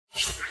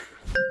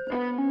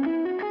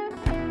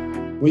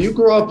When you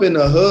grow up in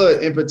the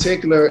hood, in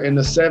particular in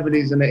the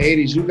 70s and the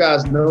 80s, you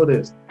guys know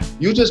this.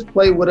 You just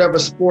play whatever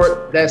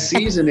sport that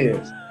season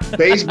is.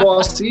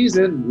 Baseball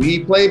season,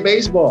 we play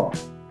baseball.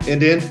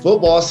 And then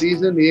football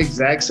season, the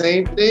exact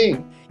same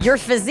thing. Your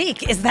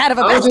physique is that of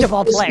a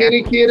basketball player. I was a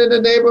skinny kid in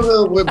the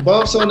neighborhood with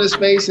bumps on his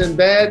face and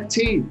bad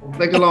teeth.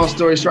 Make a long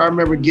story short, I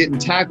remember getting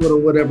tackled or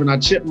whatever, and I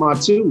chipped my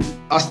tooth.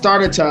 I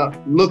started to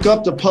look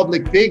up to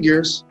public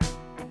figures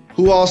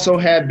who also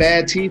had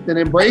bad teeth and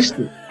embraced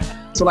it.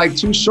 So like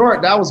Too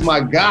Short, that was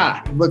my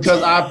guy,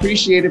 because I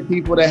appreciated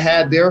people that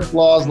had their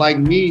flaws like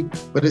me,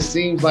 but it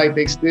seems like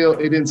it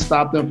didn't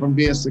stop them from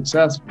being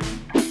successful.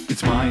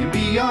 It's Mayim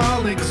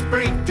Bialik's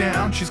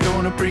breakdown. She's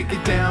gonna break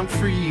it down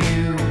for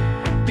you,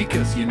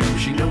 because you know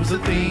she knows a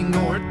thing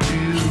or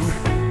two.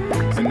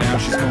 So now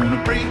she's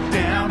gonna break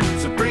down,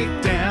 it's a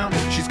breakdown.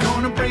 She's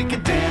gonna break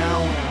it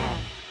down.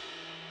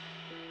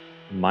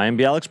 Mayim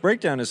Bialik's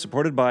breakdown is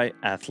supported by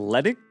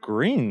Athletic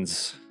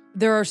Greens.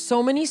 There are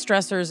so many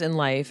stressors in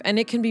life, and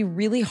it can be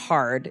really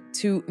hard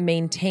to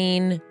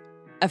maintain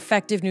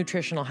effective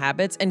nutritional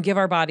habits and give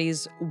our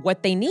bodies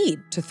what they need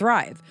to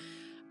thrive.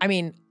 I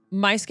mean,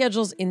 my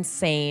schedule's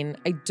insane.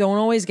 I don't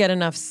always get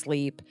enough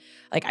sleep.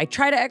 Like, I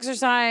try to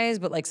exercise,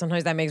 but like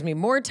sometimes that makes me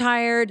more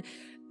tired.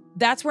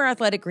 That's where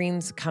Athletic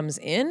Greens comes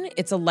in.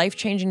 It's a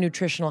life-changing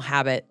nutritional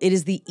habit. It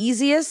is the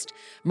easiest,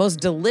 most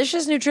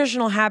delicious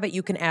nutritional habit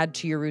you can add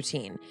to your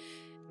routine.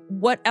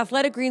 What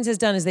Athletic Greens has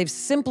done is they've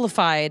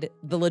simplified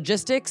the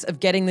logistics of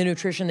getting the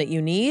nutrition that you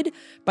need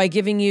by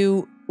giving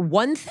you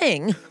one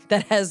thing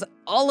that has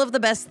all of the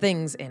best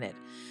things in it.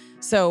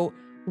 So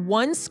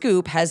one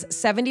scoop has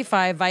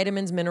 75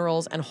 vitamins,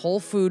 minerals, and whole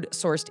food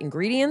sourced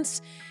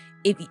ingredients.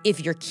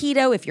 If you're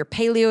keto, if you're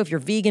paleo, if you're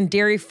vegan,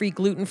 dairy-free,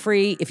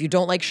 gluten-free, if you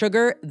don't like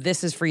sugar,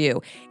 this is for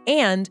you.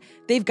 And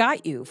they've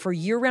got you for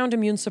year-round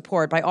immune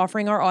support by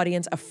offering our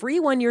audience a free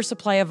 1-year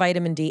supply of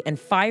vitamin D and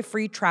 5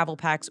 free travel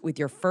packs with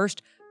your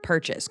first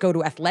purchase. Go to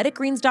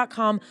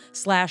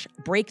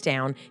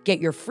athleticgreens.com/breakdown. Get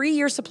your free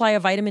year supply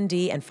of vitamin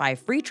D and 5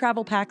 free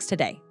travel packs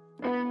today.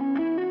 Hi,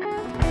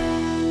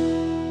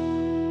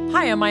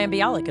 I'm Mayim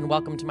Bialik, and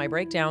welcome to my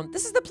breakdown.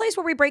 This is the place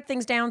where we break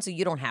things down so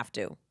you don't have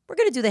to. We're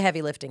going to do the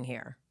heavy lifting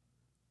here.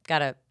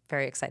 Got a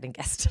very exciting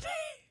guest today.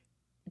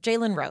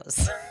 Jalen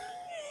Rose.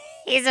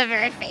 He's a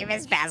very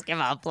famous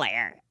basketball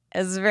player.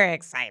 It's very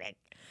exciting.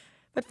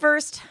 But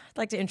first, I'd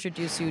like to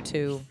introduce you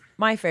to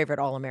my favorite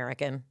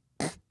All-American,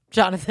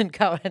 Jonathan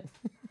Cohen.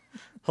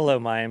 Hello,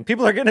 Mayim.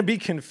 People are going to be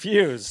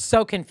confused.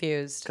 So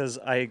confused. Because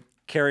I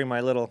carry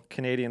my little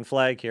Canadian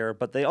flag here,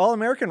 but the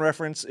All-American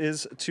reference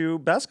is to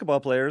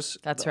basketball players.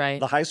 That's right.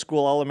 The high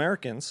school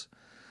All-Americans.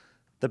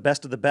 The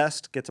best of the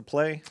best get to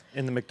play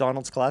in the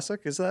McDonald's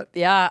Classic, is that?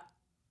 Yeah.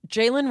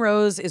 Jalen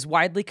Rose is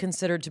widely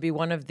considered to be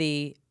one of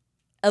the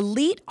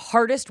elite,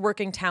 hardest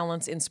working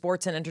talents in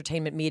sports and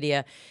entertainment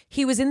media.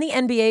 He was in the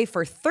NBA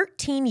for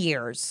 13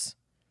 years.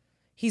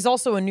 He's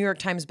also a New York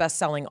Times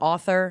bestselling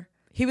author.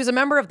 He was a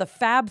member of the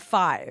Fab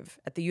Five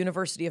at the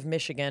University of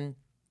Michigan,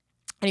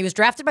 and he was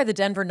drafted by the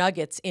Denver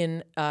Nuggets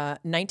in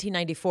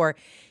 1994.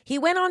 He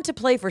went on to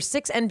play for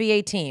 6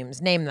 NBA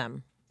teams. Name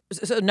them.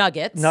 So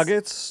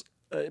Nuggets.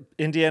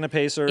 Indiana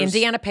Pacers.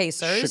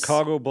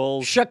 Chicago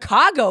Bulls.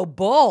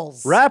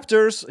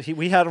 Raptors.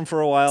 We had him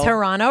for a while.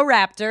 Toronto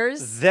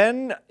Raptors.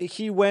 Then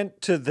he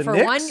went to the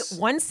Knicks.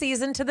 For one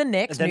season to the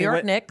Knicks, New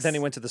York Knicks. Then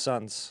he went to the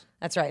Suns.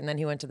 That's right, and then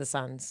he went to the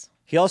Suns.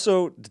 He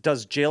also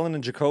does Jalen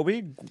and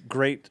Jacoby,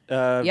 great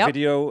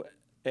video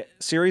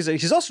series.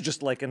 He's also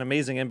just like an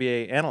amazing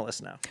NBA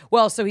analyst now.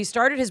 Well, so he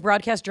started his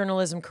broadcast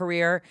journalism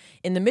career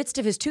in the midst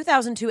of his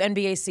 2002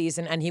 NBA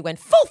season, and he went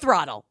full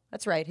throttle.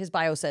 That's right, his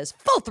bio says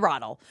full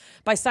throttle,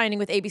 by signing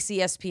with ABC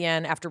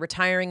ESPN after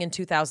retiring in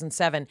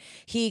 2007.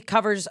 He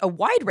covers a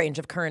wide range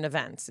of current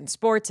events in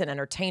sports and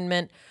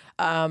entertainment.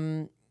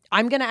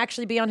 I'm going to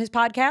actually be on his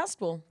podcast.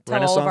 We'll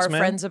tell all of our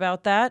friends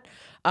about that.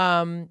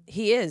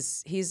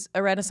 He's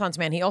a Renaissance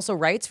man. He also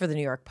writes for the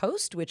New York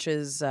Post, which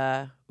is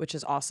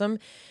awesome.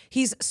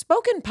 He's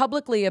spoken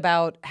publicly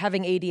about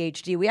having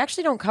ADHD. We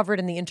actually don't cover it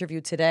in the interview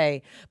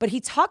today, but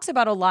he talks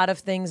about a lot of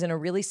things in a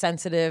really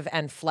sensitive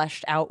and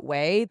fleshed out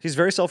way. He's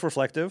very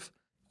self-reflective.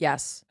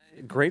 Yes.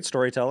 Great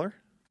storyteller.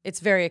 It's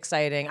very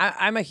exciting.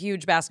 I'm a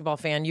huge basketball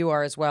fan. You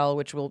are as well,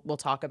 which we'll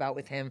talk about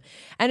with him.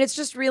 And it's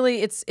just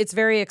really, it's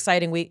very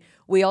exciting. We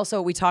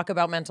talk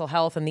about mental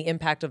health and the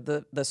impact of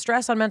the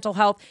stress on mental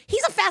health.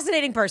 He's a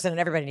fascinating person, and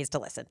everybody needs to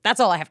listen. That's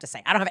all I have to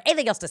say. I don't have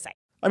anything else to say.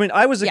 I mean,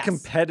 I was a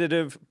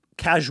competitive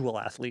casual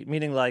athlete,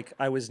 meaning like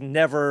I was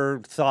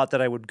never thought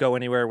that I would go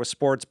anywhere with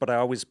sports, but I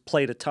always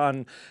played a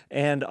ton.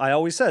 And I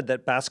always said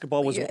that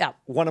basketball was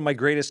one of my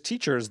greatest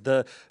teachers.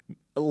 The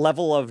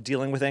level of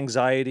dealing with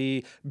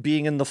anxiety,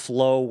 being in the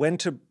flow, when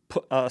to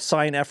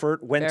assign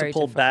effort, when to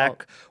pull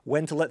back,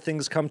 when to let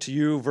things come to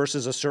you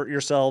versus assert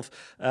yourself,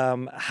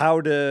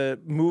 how to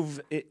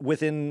move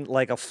within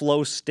like a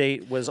flow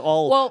state was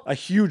all a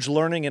huge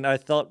learning. And I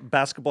thought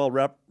basketball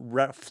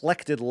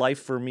reflected life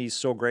for me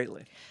so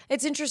greatly.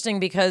 It's interesting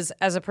because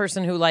as a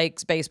person who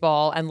likes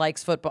baseball and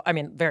likes football, I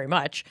mean, very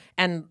much,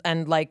 and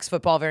likes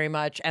football very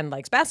much and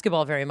likes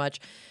basketball very much,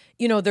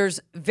 there's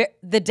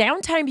the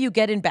downtime you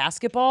get in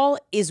basketball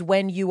is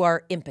when you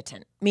are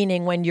impotent,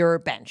 meaning when you're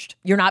benched.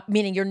 You're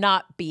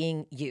not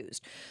being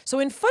used. So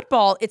in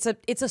football, it's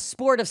a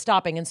sport of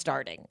stopping and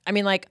starting. I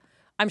mean, like,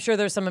 I'm sure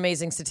there's some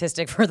amazing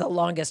statistic for the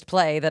longest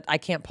play that I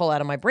can't pull out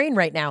of my brain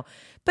right now,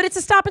 but it's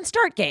a stop and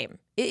start game.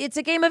 It's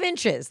a game of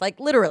inches, like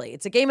literally.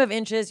 It's a game of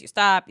inches. You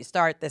stop, you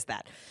start, this,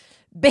 that.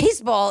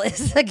 Baseball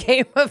is a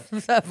game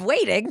of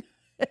waiting.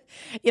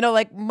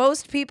 Like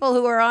most people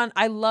who are on,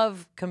 I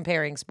love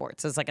comparing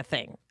sports as like a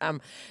thing.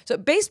 So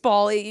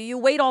baseball, you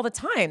wait all the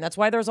time. That's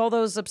why there's all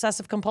those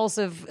obsessive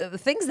compulsive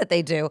things that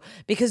they do,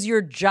 because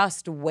you're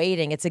just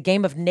waiting. It's a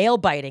game of nail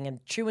biting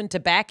and chewing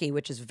tobacco,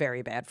 which is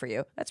very bad for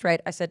you. That's right.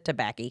 I said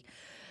tobacco.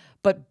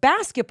 But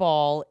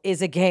basketball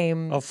is a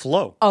game of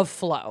flow.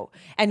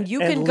 And you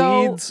can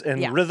go leads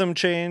and rhythm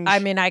change. I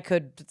mean, I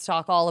could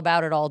talk all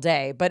about it all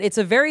day, but it's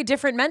a very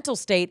different mental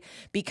state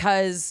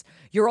because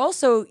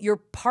you're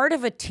part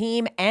of a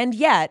team, and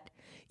yet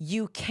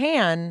you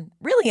can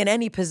really in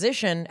any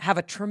position have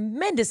a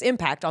tremendous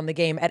impact on the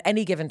game at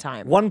any given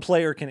time. One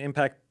player can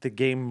impact the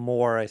game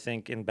more, I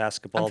think, in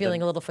basketball. I'm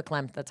feeling a little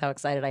verklempt. That's how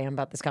excited I am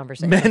about this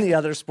conversation. Many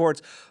other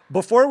sports.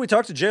 Before we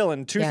talk to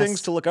Jalen, two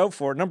things to look out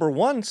for. Number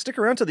one, stick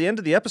around to the end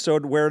of the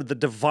episode where the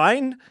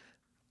divine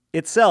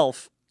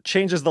itself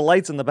changes the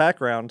lights in the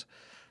background.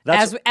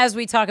 As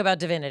we talk about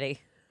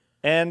divinity.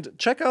 And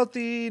check out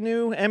the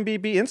new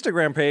MBB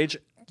Instagram page.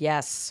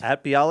 Yes.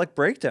 At Bialik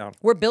Breakdown.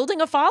 We're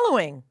building a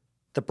following.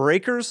 The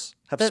breakers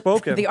have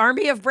spoken. The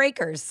army of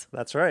breakers.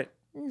 That's right.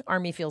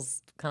 Army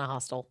feels kind of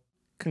hostile.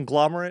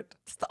 Conglomerate.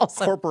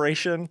 Also,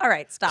 corporation. All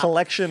right, stop.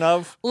 Collection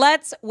of.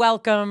 Let's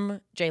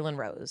welcome Jalen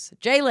Rose.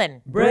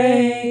 Jalen,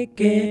 break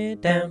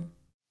it down.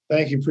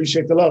 Thank you.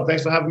 Appreciate the love.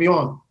 Thanks for having me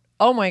on.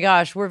 Oh my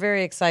gosh, we're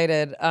very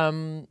excited.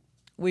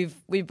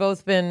 We've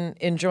both been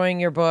enjoying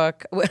your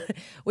book.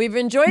 We've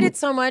enjoyed it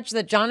so much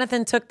that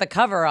Jonathan took the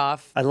cover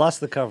off. I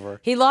lost the cover.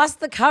 He lost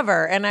the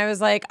cover, and I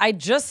was like, I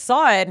just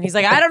saw it, and he's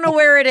like, I don't know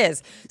where it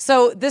is.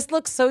 So this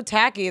looks so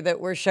tacky that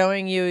we're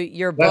showing you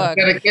your book.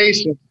 That's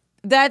dedication.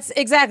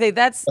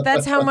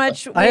 That's how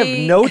much I have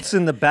notes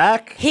in the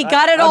back. He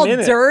got it all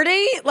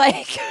dirty,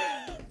 like.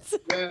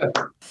 Yeah.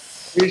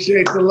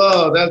 Appreciate the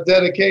love. That's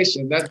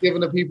dedication. That's giving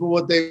the people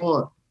what they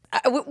want.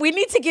 We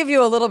need to give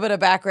you a little bit of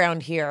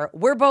background here.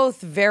 We're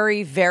both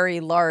very, very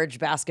large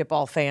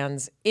basketball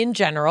fans in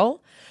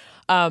general.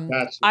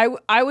 Gotcha.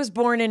 I was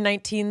born in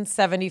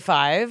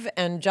 1975,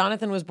 and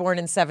Jonathan was born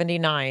in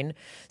 79.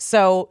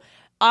 So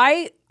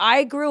I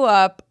grew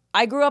up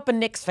a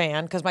Knicks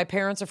fan because my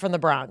parents are from the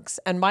Bronx,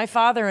 and my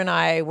father and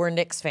I were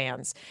Knicks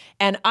fans.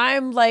 And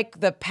I'm like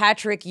the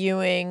Patrick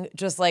Ewing,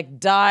 just like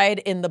dyed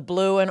in the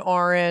blue and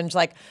orange.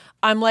 Like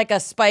I'm like a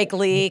Spike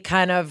Lee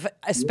kind of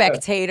a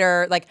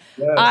spectator. Like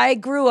I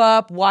grew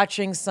up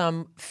watching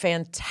some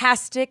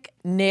fantastic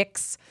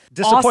Knicks.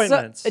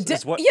 Disappointments.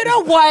 You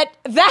know what?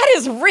 That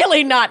is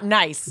really not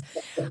nice.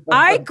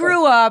 I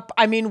grew up,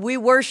 we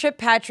worship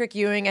Patrick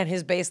Ewing and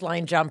his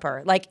baseline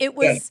jumper. Like it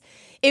was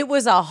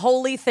a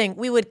holy thing.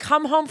 We would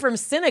come home from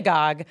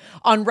synagogue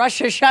on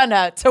Rosh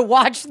Hashanah to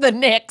watch the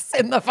Knicks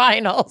in the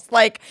finals.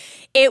 Like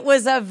it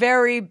was a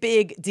very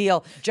big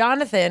deal.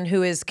 Jonathan,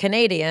 who is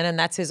Canadian, and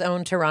that's his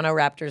own Toronto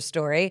Raptors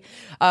story,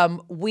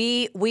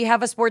 we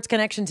have a sports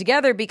connection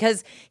together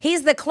because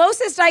he's the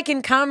closest I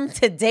can come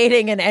to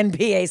dating an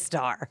NBA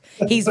star.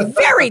 He's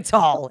very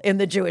tall in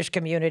the Jewish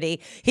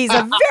community. He's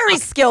a very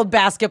skilled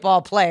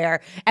basketball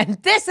player.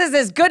 And this is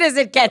as good as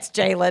it gets,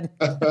 Jalen.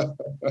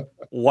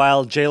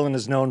 While Jalen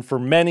is known for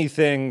many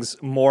things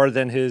more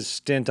than his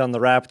stint on the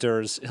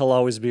Raptors, he'll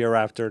always be a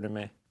Raptor to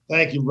me.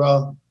 Thank you,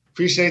 bro.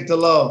 Appreciate the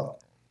love.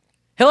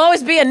 He'll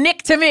always be a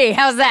Nick to me.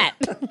 How's that?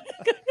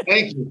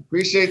 Thank you.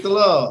 Appreciate the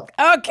love.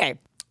 Okay.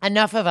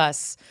 Enough of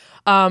us.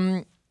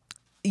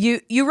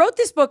 You wrote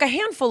this book a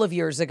handful of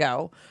years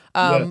ago,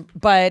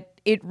 but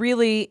it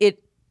really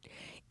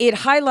it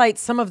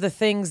highlights some of the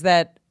things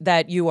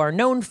that you are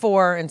known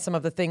for and some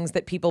of the things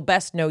that people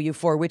best know you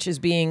for, which is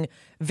being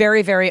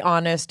very, very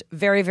honest,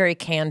 very, very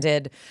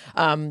candid.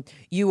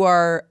 You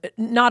are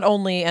not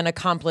only an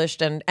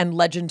accomplished and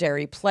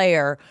legendary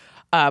player,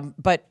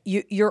 but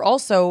you're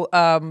also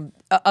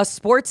a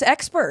sports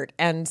expert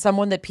and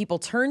someone that people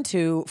turn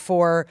to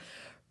for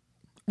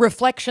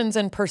reflections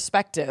and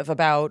perspective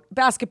about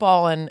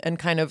basketball and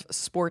kind of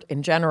sport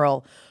in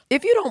general.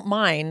 If you don't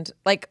mind,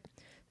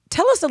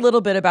 tell us a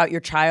little bit about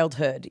your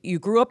childhood. You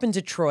grew up in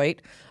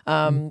Detroit,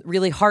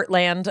 really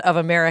heartland of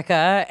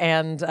America,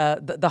 and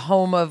the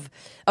home of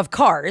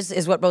cars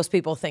is what most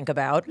people think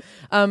about.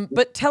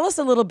 But tell us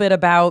a little bit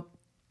about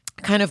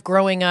kind of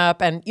growing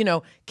up and,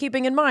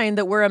 keeping in mind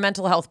that we're a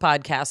mental health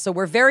podcast. So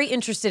we're very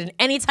interested in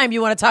any time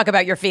you want to talk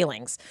about your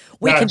feelings.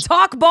 We can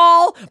talk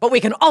ball, but we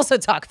can also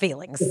talk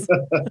feelings.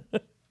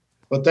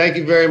 Well, thank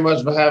you very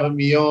much for having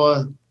me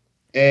on.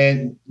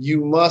 And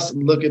you must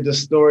look at the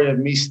story of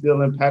me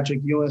stealing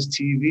Patrick Ewing's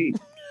TV.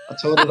 I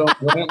told it on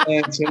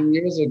Grantland 10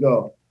 years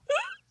ago.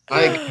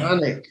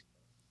 Iconic.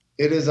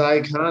 It is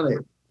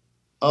iconic.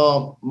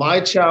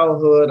 My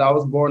childhood, I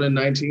was born in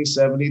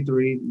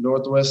 1973,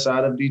 northwest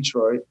side of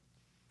Detroit.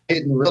 I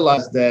didn't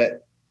realize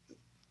that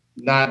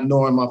not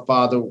knowing my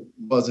father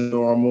wasn't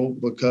normal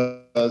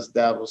because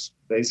that was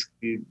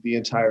basically the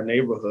entire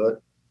neighborhood.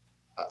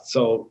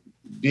 So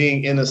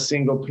being in a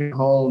single parent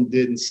home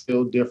didn't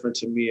feel different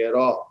to me at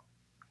all.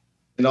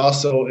 And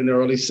also in the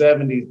early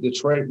 70s,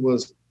 Detroit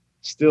was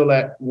still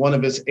at one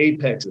of its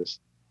apexes.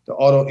 The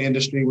auto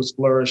industry was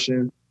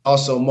flourishing.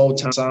 Also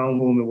Motown sound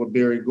movement with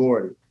Berry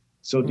Gordy.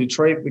 So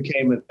Detroit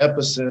became an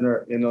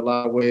epicenter in a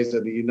lot of ways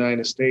of the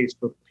United States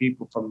for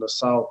people from the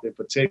South in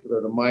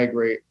particular to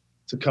migrate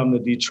to come to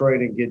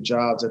Detroit and get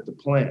jobs at the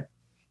plant.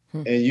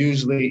 And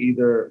usually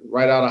either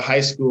right out of high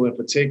school in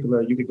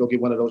particular, you could go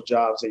get one of those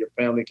jobs and your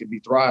family could be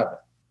thriving.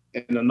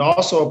 And then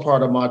also a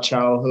part of my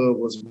childhood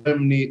was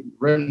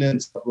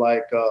remnants of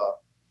like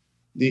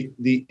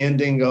the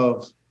ending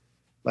of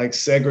like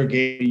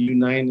segregated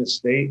United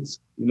States.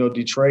 You know,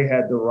 Detroit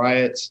had the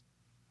riots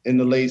in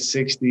the late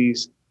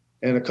 60s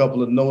and a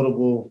couple of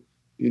notable,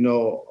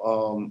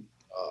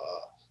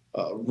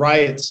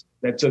 riots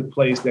that took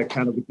place that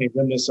kind of became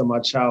remnants of my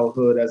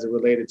childhood as it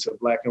related to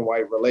Black and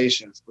white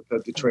relations,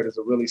 because Detroit is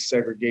a really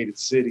segregated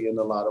city in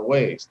a lot of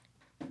ways.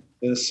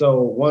 And so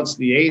once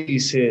the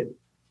 80s hit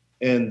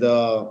and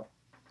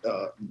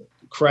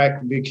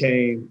crack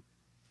became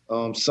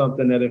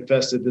something that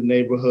infested the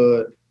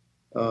neighborhood,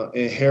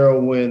 and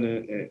heroin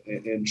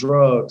and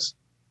drugs,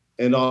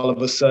 and all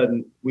of a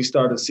sudden we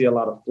started to see a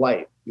lot of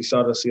flight. We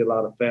started to see a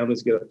lot of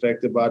families get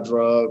affected by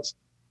drugs,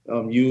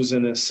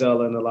 using and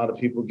selling, a lot of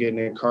people getting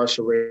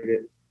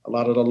incarcerated. A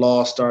lot of the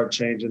laws started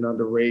changing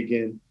under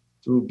Reagan,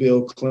 through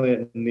Bill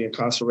Clinton, the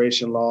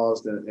incarceration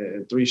laws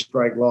and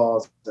three-strike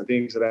laws and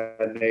things of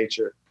that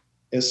nature.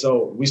 And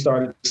so we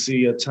started to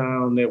see a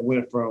town that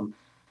went from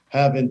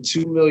having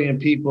 2 million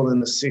people in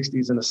the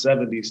 60s and the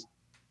 70s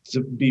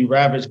to be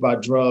ravaged by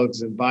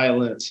drugs and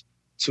violence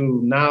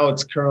to now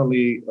it's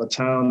currently a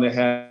town that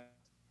has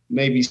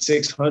maybe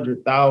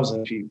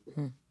 600,000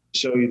 people.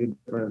 Show you the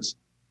difference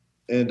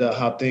and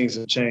how things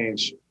have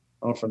changed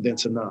from then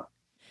to now.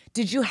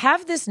 Did you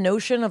have this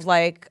notion of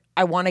like,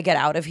 I want to get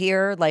out of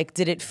here? Like,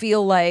 did it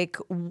feel like,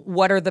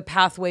 what are the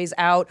pathways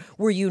out?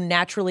 Were you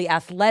naturally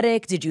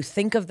athletic? Did you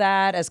think of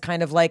that as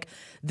kind of like,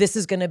 this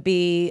is going to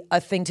be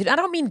a thing to do? I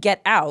don't mean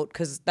get out,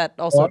 because that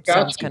also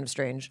sounds kind of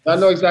strange. I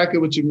know exactly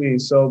what you mean.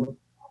 So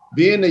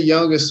being the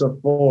youngest of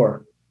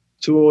 4,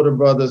 2 older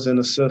brothers and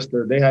a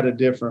sister, they had a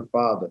different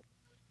father.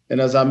 And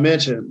as I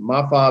mentioned,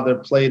 my father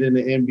played in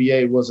the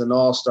NBA, was an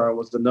all-star,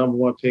 was the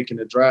 #1 pick in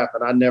the draft.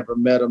 And I never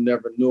met him,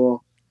 never knew him,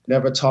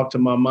 never talked to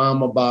my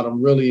mom about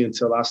him really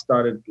until I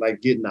started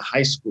like getting to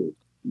high school.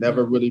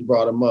 Never really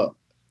brought him up.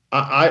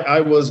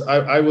 I was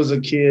a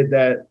kid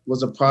that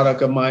was a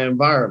product of my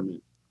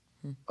environment.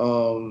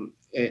 And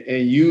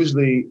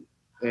usually,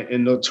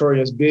 and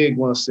Notorious Big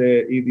once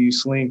said, either you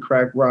sling,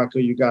 crack, rock, or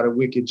you got a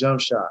wicked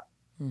jump shot.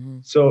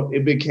 So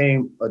it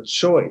became a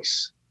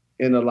choice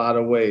in a lot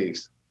of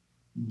ways.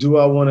 Do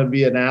I want to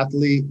be an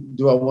athlete?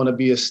 Do I want to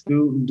be a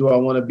student? Do I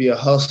want to be a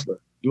hustler?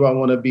 Do I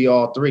want to be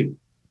all three?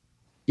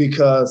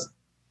 Because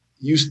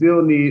you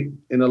still need,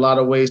 in a lot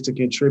of ways, to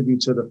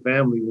contribute to the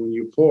family when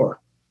you're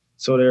poor.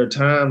 So there are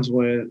times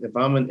when if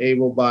I'm an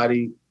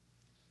able-bodied,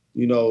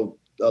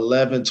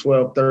 11,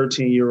 12,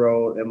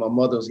 13-year-old, and my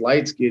mother's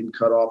lights getting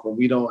cut off and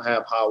we don't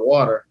have hot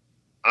water,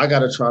 I got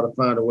to try to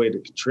find a way to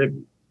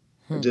contribute.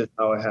 Just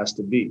how it has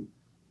to be.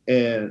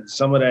 And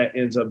some of that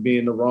ends up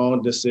being the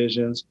wrong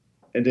decisions.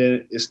 And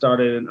then it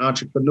started an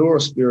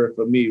entrepreneurial spirit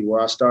for me,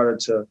 where I started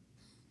to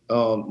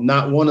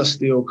not want to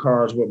steal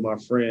cars with my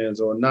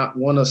friends or not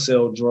want to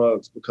sell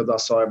drugs because I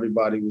saw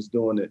everybody was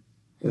doing it.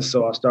 And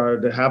so I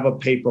started to have a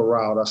paper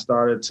route. I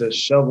started to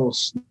shovel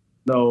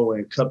snow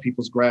and cut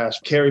people's grass,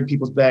 carry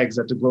people's bags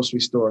at the grocery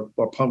store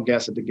or pump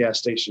gas at the gas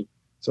station.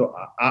 So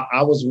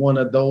I was one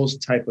of those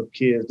type of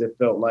kids that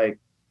felt like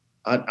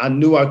I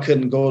knew I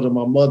couldn't go to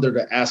my mother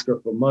to ask her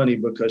for money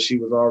because she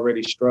was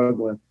already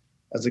struggling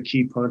as a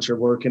key puncher,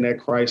 working at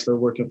Chrysler,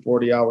 working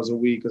 40 hours a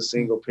week, a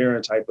single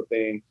parent type of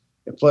thing.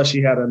 And plus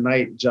she had a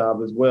night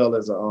job as well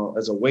as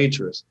a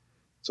waitress.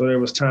 So there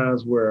was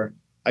times where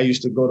I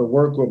used to go to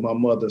work with my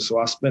mother. So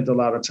I spent a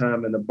lot of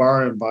time in the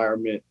bar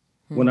environment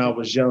when I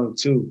was young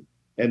too.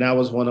 And that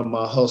was one of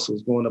my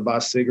hustles, going to buy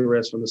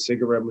cigarettes from the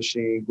cigarette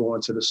machine,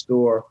 going to the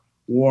store,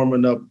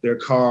 warming up their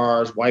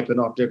cars, wiping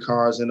off their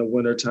cars in the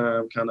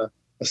wintertime, kind of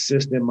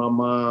assisting my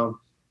mom.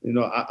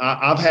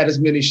 I've had as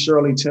many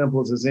Shirley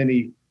Temples as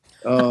any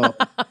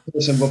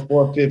person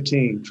before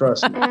 15,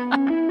 trust me.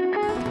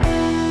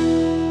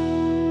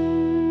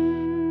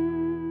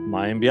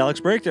 Mayim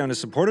Bialik's Breakdown is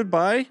supported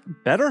by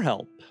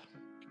BetterHelp.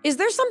 Is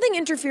there something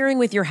interfering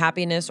with your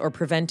happiness or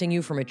preventing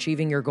you from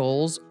achieving your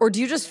goals? Or do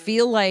you just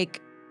feel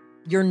like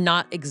you're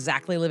not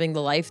exactly living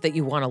the life that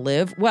you want to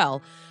live?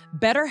 Well,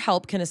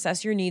 BetterHelp can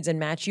assess your needs and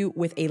match you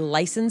with a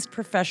licensed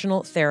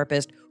professional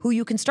therapist who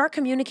you can start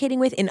communicating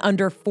with in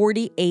under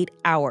 48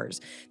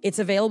 hours. It's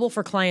available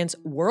for clients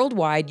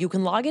worldwide. You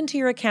can log into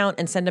your account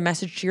and send a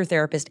message to your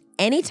therapist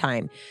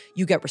anytime.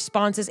 You get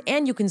responses,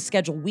 and you can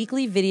schedule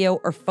weekly video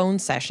or phone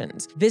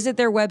sessions. Visit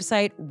their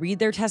website, read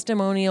their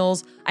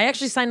testimonials. I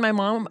actually signed my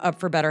mom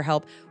up for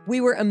BetterHelp. We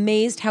were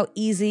amazed how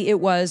easy it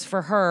was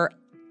for her,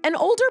 an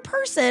older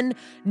person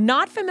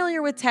not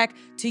familiar with tech,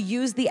 to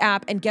use the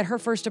app and get her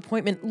first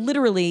appointment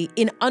literally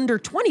in under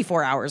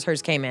 24 hours.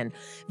 Hers came in.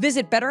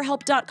 Visit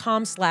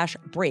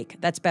betterhelp.com/break.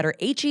 That's better,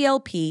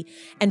 H-E-L-P,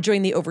 and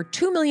join the over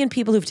 2 million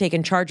people who've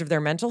taken charge of their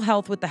mental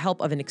health with the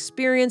help of an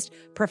experienced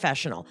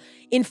professional.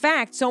 In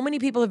fact, so many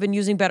people have been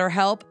using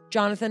BetterHelp.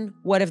 Jonathan,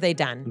 what have they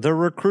done? They're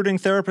recruiting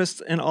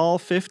therapists in all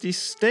 50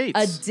 states.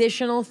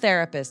 Additional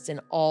therapists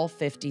in all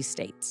 50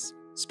 states.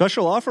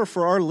 Special offer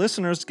for our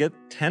listeners. Get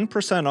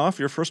 10% off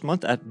your first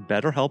month at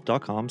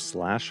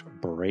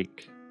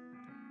betterhelp.com/break.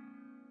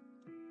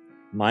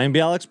 Mayim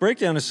Bialik's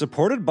Breakdown is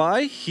supported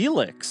by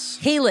Helix.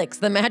 Helix,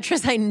 the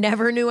mattress I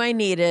never knew I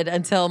needed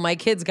until my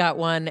kids got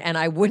one and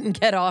I wouldn't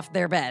get off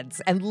their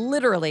beds. And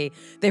literally,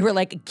 they were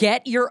like,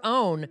 get your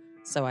own.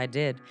 So I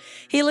did.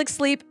 Helix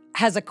Sleep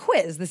has a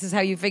quiz. This is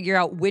how you figure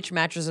out which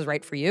mattress is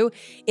right for you.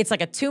 It's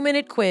like a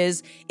 2-minute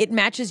quiz. It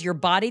matches your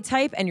body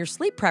type and your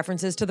sleep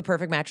preferences to the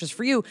perfect mattress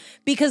for you,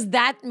 because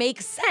that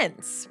makes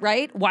sense,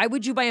 right? Why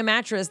would you buy a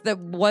mattress that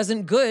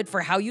wasn't good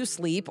for how you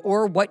sleep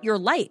or what you're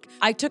like?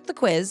 I took the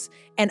quiz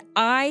and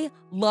I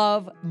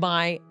love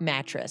my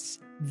mattress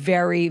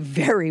very,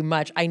 very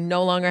much. I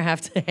no longer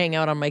have to hang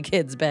out on my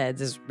kids'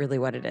 beds is really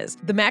what it is.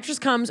 The mattress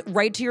comes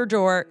right to your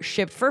door,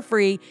 shipped for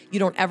free. You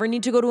don't ever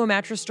need to go to a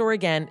mattress store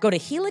again. Go to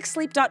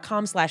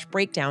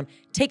helixsleep.com/breakdown,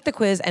 take the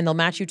quiz, and they'll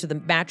match you to the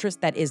mattress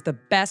that is the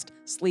best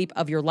sleep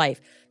of your life.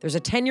 There's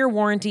a 10-year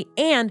warranty,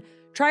 and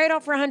try it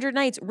out for 100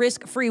 nights,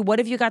 risk-free. What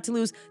have you got to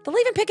lose? They'll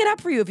even pick it up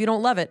for you if you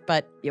don't love it,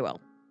 but you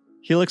will.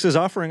 Helix is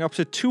offering up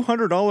to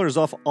 $200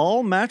 off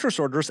all mattress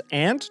orders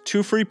and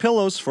 2 free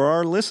pillows for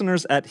our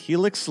listeners at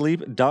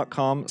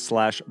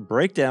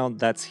helixsleep.com/breakdown.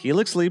 That's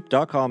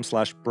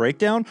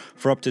helixsleep.com/breakdown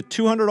for up to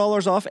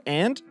 $200 off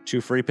and 2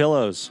 free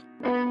pillows.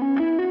 I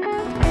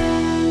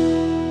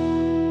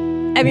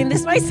mean,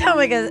 this might sound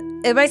like a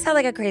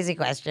crazy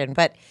question,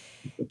 but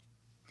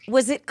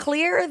was it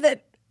clear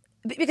that,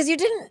 because you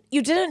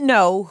didn't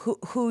know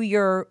who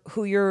your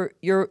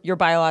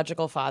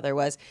biological father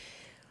was?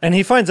 And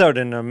he finds out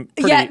in a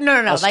pretty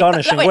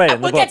astonishing way in the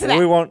book. We'll get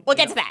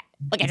to that.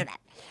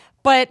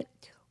 But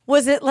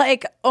was it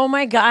like, oh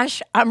my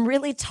gosh, I'm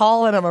really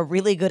tall and I'm a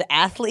really good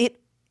athlete?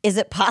 Is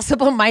it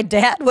possible my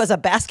dad was a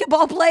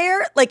basketball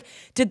player? Like,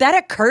 did that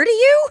occur to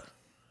you?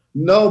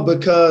 No,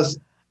 because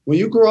when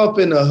you grow up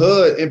in the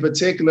hood, in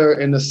particular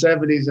in the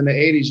 70s and the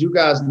 80s, you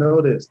guys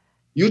know this.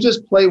 You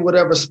just play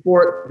whatever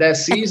sport that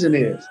season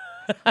is.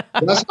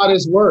 That's how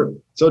this worked.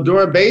 So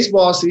during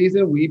baseball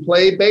season, we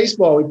played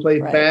baseball. We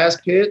played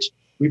fast pitch.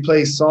 We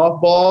played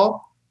softball.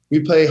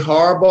 We played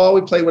hardball.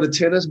 We played with a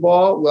tennis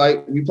ball.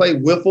 Like, we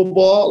played wiffle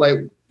ball.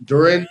 Like,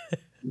 during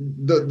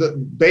the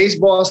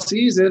baseball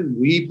season,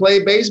 we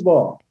played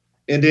baseball.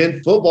 And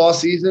then football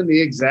season,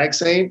 the exact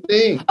same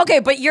thing. Okay,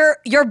 but your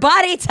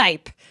body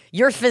type,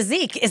 your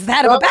physique, is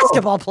that of a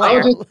basketball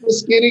player? I was just a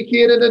skinny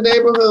kid in the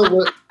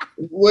neighborhood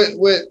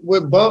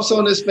with bumps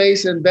on his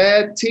face and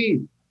bad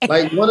teeth.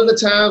 Like, one of the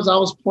times I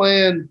was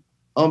playing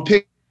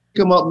pick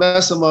him up,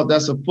 mess him up.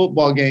 That's a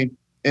football game.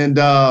 And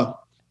all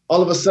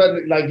of a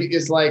sudden,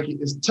 it's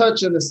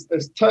touch on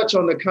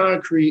the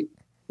concrete,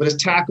 but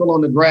it's tackle on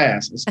the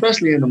grass,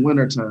 especially in the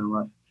wintertime,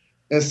 right?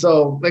 And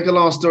so, make a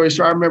long story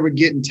short, I remember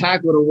getting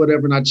tackled or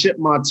whatever, and I chipped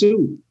my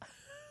tooth.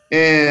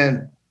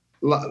 And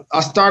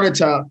I started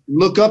to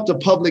look up to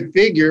public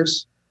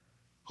figures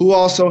who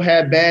also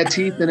had bad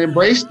teeth and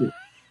embraced it.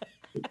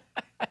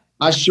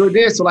 I sure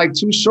did. So, like,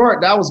 Too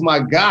Short, that was my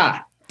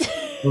guy.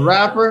 The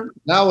rapper,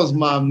 that was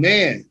my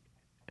man.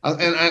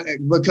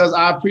 Because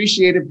I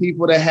appreciated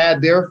people that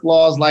had their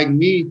flaws like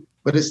me,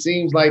 but it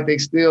seems like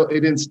it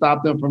didn't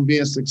stop them from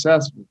being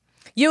successful.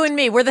 You and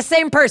me, we're the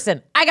same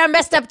person. I got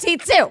messed up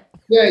teeth too.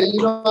 Yeah, you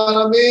know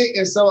what I mean?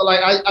 And so, like,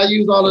 I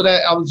used all of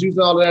that. I was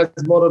using all of that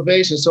as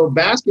motivation. So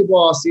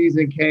basketball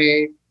season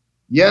came.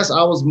 Yes,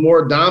 I was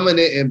more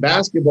dominant in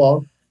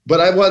basketball, but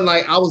I wasn't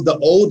like I was the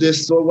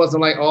oldest, so it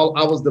wasn't like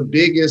I was the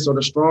biggest or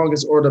the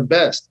strongest or the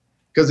best.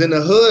 Because in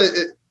the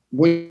hood,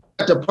 when you're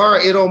at the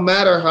park, it don't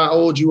matter how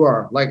old you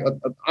are. Like,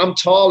 I'm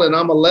tall and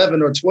I'm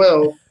 11 or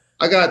 12.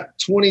 I got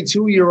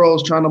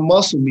 22-year-olds trying to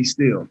muscle me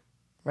still.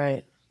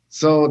 Right.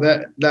 So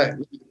that's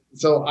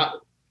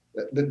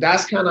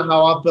kind of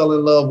how I fell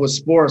in love with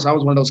sports. I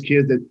was one of those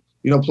kids that,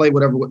 play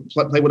whatever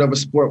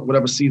sport,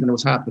 whatever season it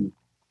was happening.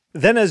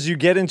 Then as you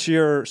get into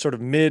your sort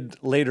of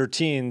later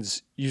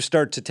teens, you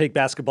start to take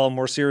basketball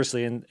more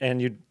seriously.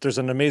 And there's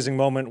an amazing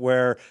moment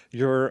where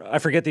I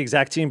forget the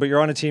exact team, but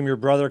you're on a team, your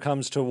brother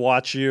comes to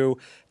watch you,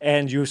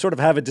 and you sort of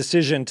have a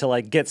decision to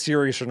like get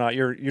serious or not.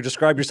 You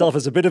describe yourself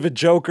as a bit of a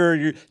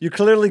joker. You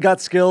clearly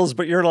got skills,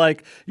 but you're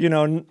like,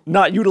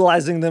 not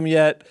utilizing them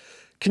yet.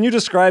 Can you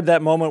describe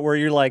that moment where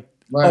you're like,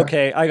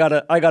 okay, I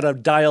gotta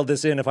dial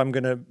this in if I'm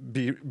gonna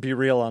be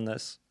real on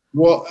this?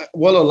 Well, a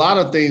lot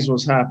of things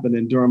was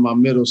happening during my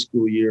middle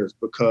school years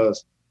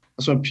because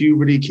that's when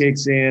puberty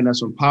kicks in.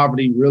 That's when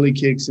poverty really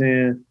kicks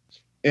in.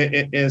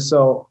 And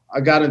so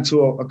I got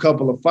into a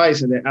couple of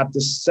fights. And then after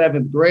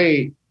 7th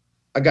grade,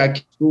 I got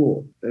to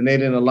school and they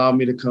didn't allow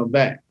me to come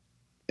back.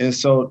 And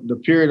so the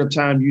period of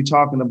time you're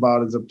talking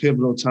about is a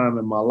pivotal time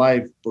in my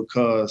life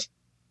because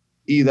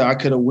either I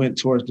could have went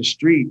towards the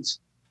streets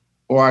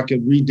or I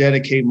could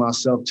rededicate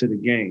myself to the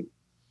game.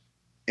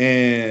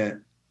 And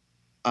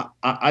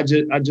I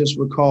just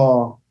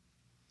recall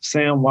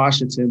Sam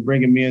Washington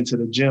bringing me into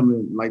the gym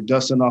and like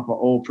dusting off an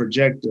old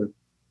projector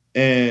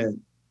and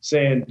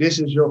saying, "This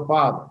is your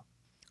father."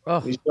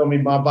 Oh. He showed me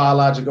my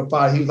biological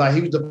father. He was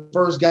the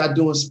first guy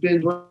doing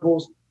spin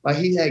dribbles. Like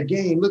he had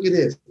game. Look at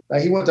this.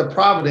 Like he went to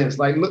Providence.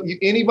 Like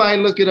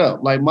anybody look it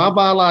up. Like my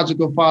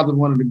biological father,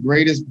 one of the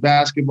greatest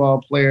basketball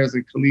players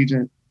in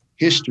collegiate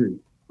history.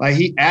 Like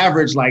he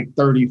averaged like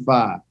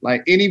 35.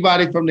 Like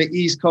anybody from the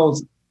East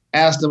Coast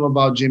asked him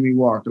about Jimmy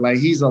Walker. Like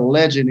he's a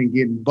legend in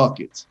getting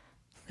buckets,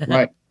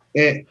 right?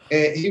 and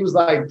he was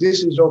like,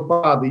 "This is your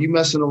father. You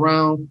messing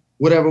around,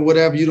 whatever.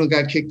 You don't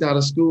got kicked out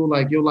of school.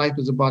 Like your life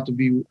is about to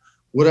be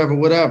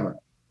whatever."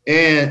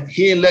 And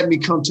he didn't let me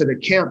come to the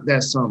camp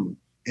that summer,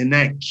 and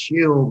that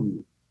killed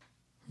me.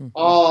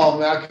 Oh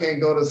man, I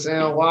can't go to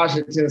Sam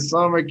Washington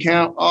summer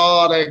camp.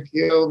 Oh, that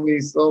killed me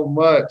so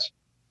much.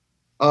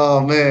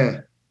 Oh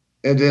man.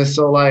 And then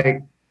so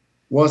like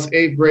once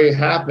 8th grade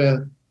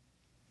happened,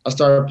 I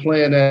started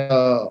playing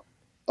that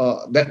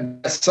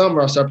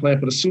summer. I started playing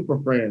for the Super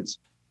Friends,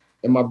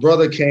 and my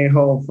brother came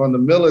home from the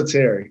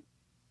military,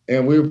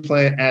 and we were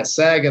playing at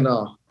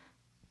Saginaw.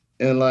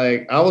 And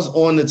like I was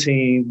on the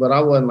team, but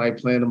I wasn't like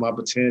playing to my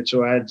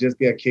potential. I had just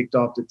got kicked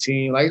off the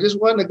team. Like it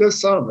just wasn't a good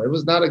summer. It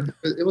was not a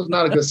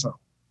good summer.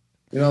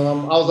 I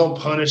was on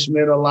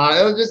punishment a lot.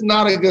 It was just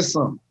not a good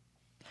summer.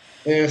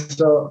 And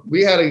so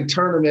we had a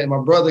tournament. My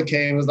brother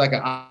came. It was like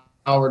an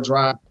hour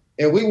drive,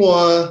 and we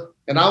won.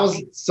 And I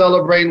was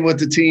celebrating with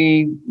the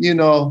team.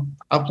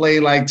 I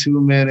played like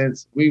 2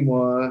 minutes. We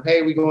won.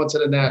 Hey, we going to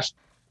the national.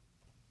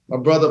 My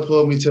brother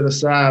pulled me to the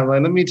side.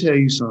 Like, let me tell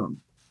you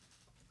something.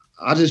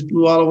 I just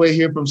flew all the way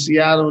here from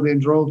Seattle, then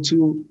drove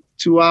two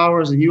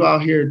hours, and you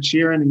out here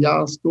cheering and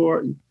y'all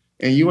scored,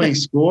 and you ain't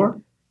score?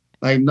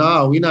 Like,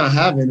 no, we not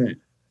having it.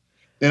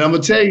 And I'm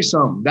going to tell you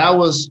something. That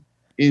was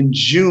in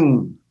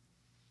June.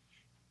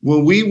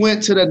 When we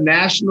went to the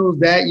Nationals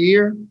that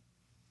year,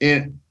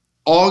 in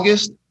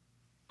August,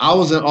 I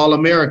was an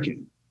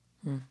All-American.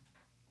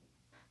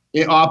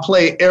 And I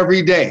played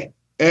every day,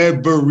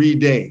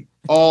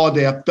 all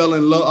day. I fell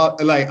in love.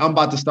 Like, I'm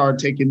about to start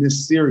taking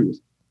this serious.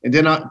 And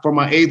then for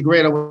my 8th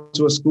grade, I went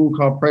to a school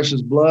called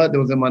Precious Blood that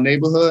was in my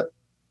neighborhood.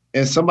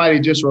 And somebody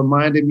just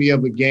reminded me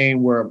of a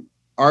game where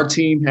our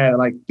team had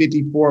like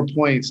 54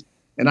 points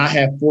and I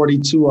had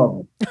 42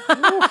 of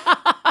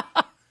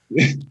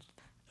them.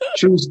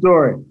 True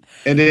story.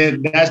 And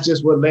then that's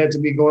just what led to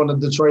me going to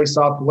Detroit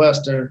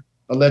Southwestern,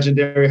 a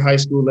legendary high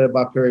school led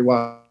by Perry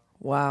Wild.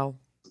 Wow.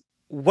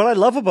 What I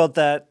love about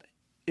that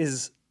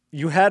is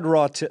you had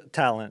raw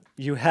talent.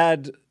 You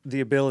had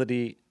the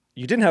ability.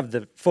 You didn't have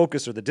the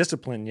focus or the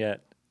discipline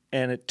yet.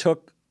 And it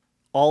took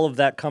all of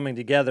that coming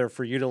together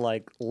for you to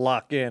like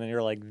lock in. And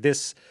you're like,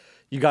 this,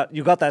 you got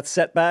that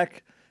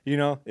setback.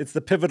 It's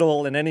the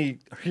pivotal in any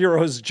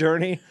hero's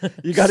journey.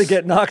 You got to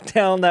get knocked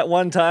down that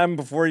one time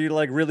before you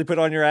like really put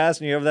on your ass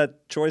and you have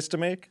that choice to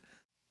make.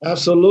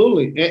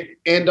 Absolutely.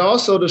 And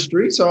also the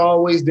streets are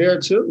always there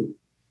too.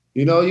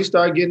 You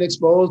start getting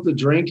exposed to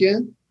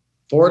drinking,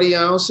 40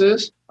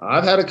 ounces.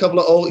 I've had a couple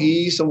of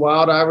OEs, some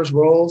Wild Irish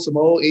Rolls, some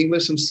Old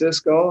English, some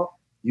Cisco.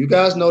 You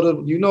guys know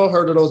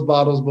heard of those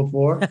bottles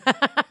before.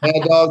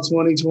 Mad Dog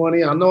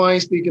 2020. I know I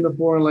ain't speaking a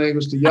foreign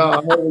language to y'all. I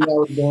heard when I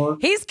was born.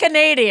 He's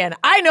Canadian.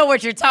 I know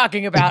what you're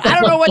talking about. I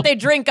don't know what they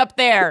drink up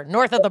there,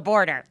 north of the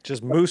border.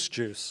 Just moose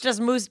juice.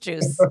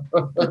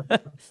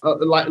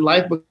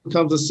 Life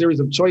becomes a series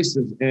of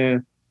choices.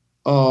 And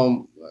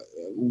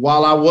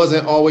while I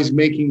wasn't always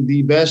making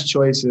the best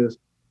choices,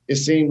 it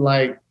seemed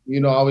like,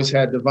 I always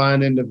had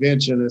divine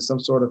intervention and some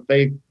sort of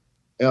faith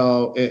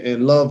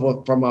and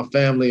love from my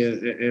family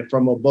and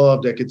from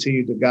above that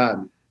continued to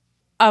guide me.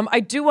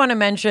 I do want to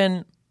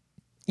mention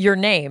your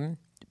name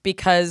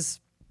because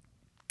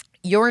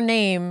your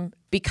name,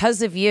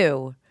 because of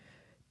you,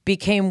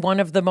 became one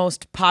of the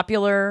most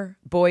popular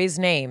boys'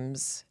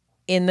 names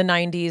in the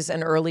 90s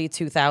and early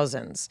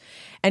 2000s.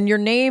 And your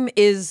name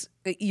is,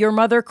 your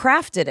mother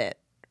crafted it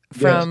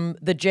from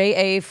the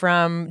J.A.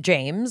 from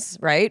James,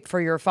 right,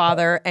 for your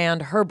father,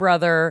 and her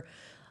brother,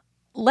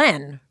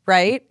 Len,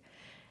 right?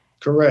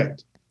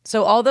 Correct.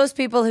 So all those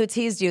people who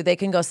teased you, they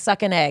can go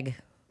suck an egg.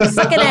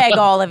 Suck an egg,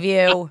 all of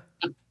you.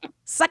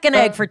 Suck an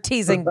egg for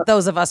teasing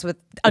those of us with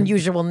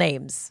unusual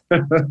names.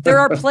 There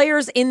are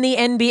players in the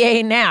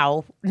NBA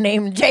now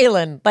named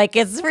Jalen. Like,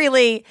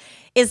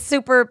 it's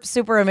super,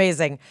 super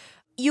amazing.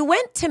 You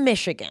went to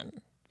Michigan.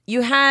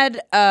 You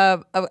had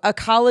a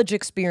college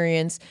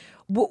experience.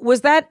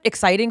 Was that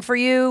exciting for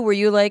you? Were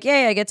you like,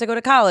 yay, I get to go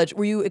to college?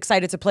 Were you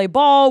excited to play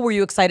ball? Were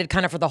you excited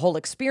kind of for the whole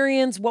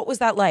experience? What was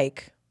that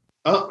like?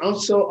 I'm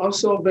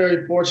so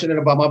very fortunate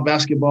about my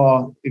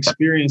basketball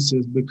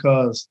experiences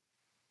because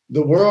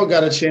the world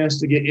got a chance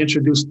to get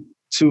introduced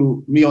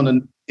to me on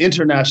an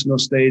international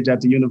stage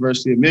at the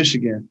University of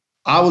Michigan.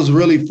 I was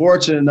really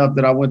fortunate enough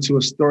that I went to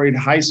a storied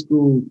high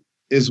school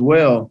as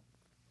well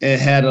and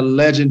had a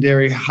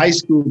legendary high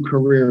school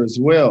career as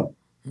well.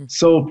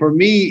 So for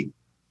me,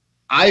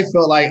 I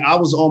felt like I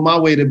was on my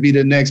way to be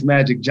the next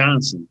Magic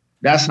Johnson.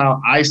 That's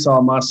how I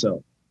saw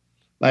myself.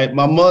 Like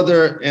my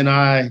mother and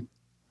I,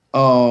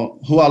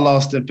 who I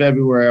lost in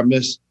February, I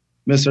miss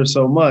her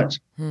so much.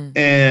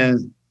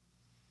 And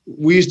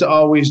we used to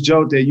always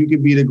joke that you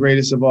could be the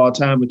greatest of all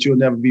time, but you'll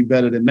never be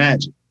better than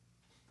Magic,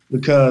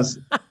 because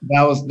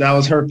that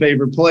was her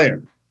favorite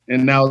player,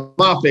 and that was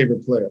my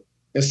favorite player.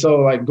 And so,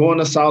 like going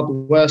to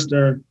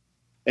Southwestern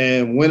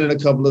and winning a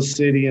couple of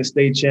city and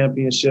state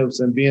championships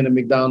and being a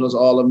McDonald's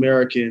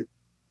All-American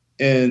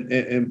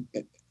and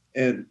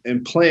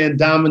playing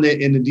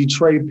dominant in the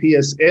Detroit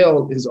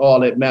PSL is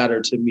all that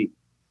mattered to me,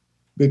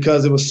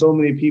 because there was so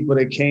many people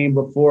that came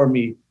before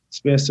me.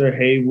 Spencer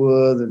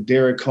Haywood and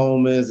Derek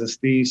Coleman and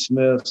Steve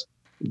Smith,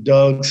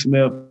 Doug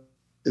Smith.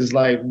 It's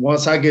like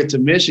once I get to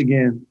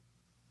Michigan,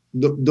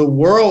 the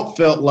world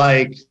felt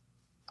like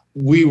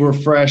we were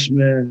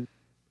freshmen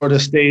or the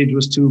stage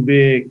was too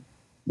big.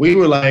 We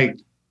were like,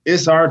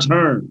 it's our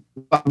turn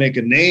to make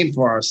a name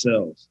for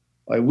ourselves.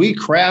 Like we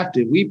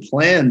crafted, we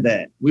planned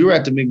that. We were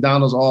at the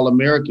McDonald's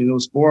All-American. It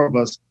was 4 of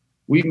us.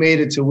 We made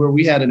it to where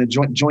we had an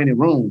adjoining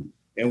room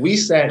and we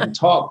sat and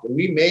talked and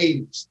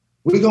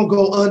we're going to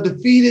go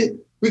undefeated.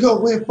 We're going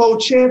to win 4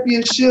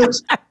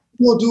 championships.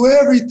 We're going to do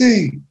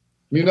everything,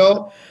 you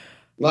know?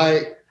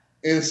 Like,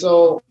 and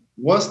so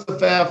once the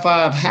Fab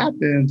Five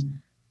happened,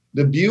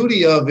 the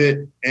beauty of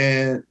it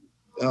and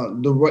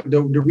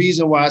the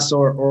reason why it's so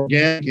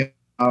organic,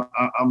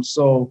 I'm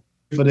so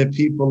for the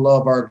people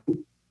of our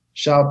group,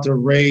 shout out to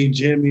Ray,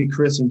 Jimmy,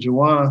 Chris, and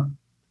Juwan,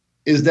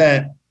 is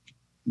that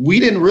we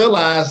didn't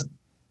realize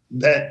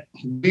that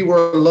we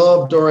were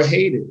loved or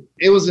hated.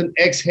 It was an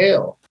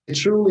exhale. It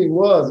truly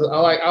was.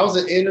 I was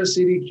an inner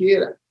city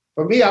kid.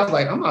 For me, I was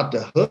like, I'm out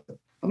the hood.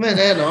 I'm in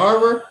Ann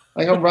Arbor.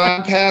 Like I'm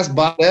riding past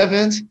Bob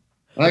Evans.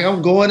 Like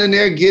I'm going in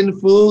there, getting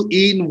food,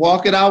 eating,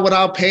 walking out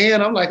without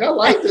paying. I'm like, I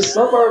like this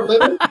suburb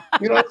living.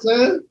 You know what I'm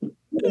saying?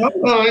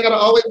 I gotta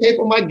always pay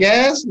for my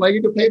gas. Like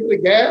you can pay for the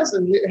gas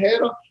and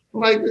head on. I'm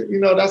like, you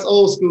know, that's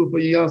old school for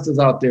you youngsters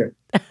out there.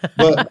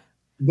 But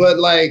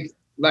like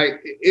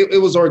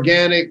it was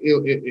organic.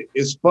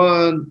 It's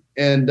fun,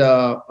 and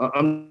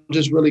I'm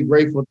just really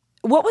grateful.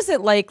 What was it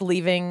like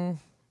leaving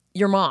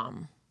your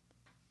mom?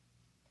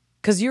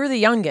 Because you were the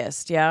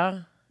youngest,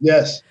 yeah?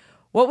 Yes.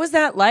 What was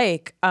that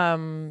like?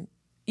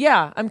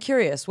 Yeah, I'm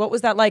curious. What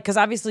was that like? Because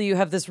obviously you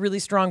have this really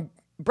strong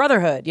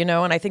brotherhood, you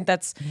know, and I think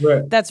that's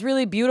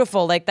really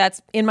beautiful. Like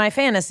that's in my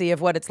fantasy of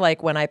what it's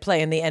like when I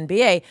play in the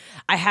NBA.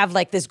 I have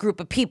like this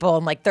group of people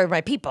and like they're my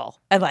people.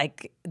 And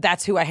like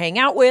that's who I hang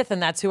out with and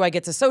that's who I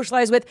get to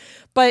socialize with.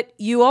 But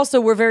you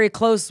also were very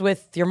close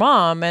with your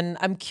mom, and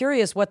I'm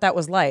curious what that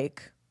was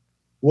like.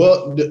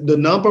 Well, the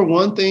number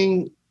one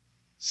thing,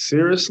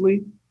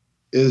 seriously,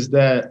 is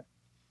that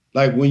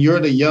like when you're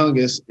the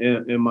youngest,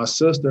 and my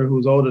sister,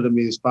 who's older than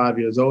me, is 5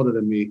 years older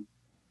than me,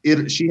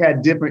 she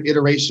had different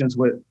iterations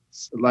with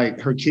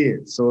like her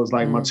kids. So it's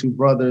like my 2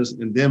 brothers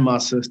and then my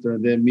sister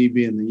and then me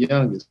being the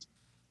youngest.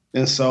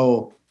 And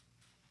so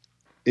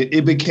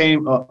it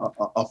became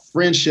a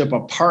friendship,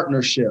 a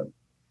partnership,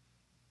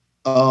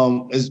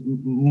 is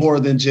more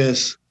than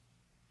just,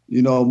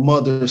 you know,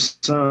 mother,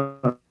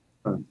 son.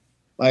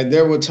 Like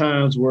there were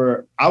times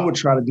where I would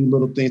try to do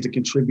little things to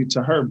contribute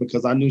to her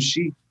because I knew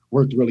she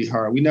worked really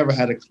hard. We never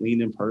had a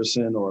cleaning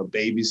person or a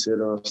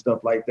babysitter or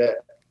stuff like that.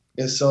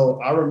 And so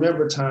I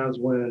remember times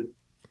when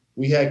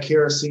we had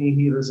kerosene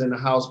heaters in the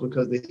house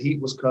because the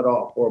heat was cut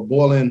off, or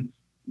boiling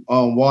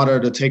water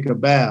to take a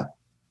bath.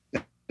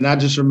 And I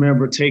just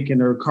remember taking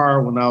her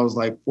car when I was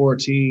like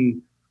 14.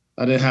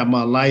 I didn't have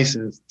my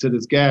license, to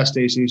this gas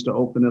station. Used to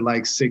open at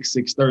like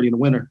 6:30 in the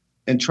winter,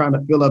 and trying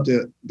to fill up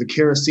the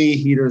kerosene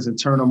heaters and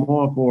turn them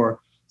on for her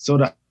so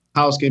the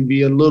house can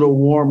be a little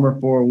warmer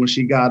for her when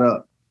she got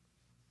up.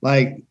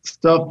 Like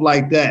stuff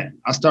like that.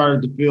 I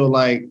started to feel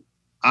like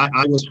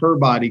I was her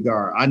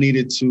bodyguard. I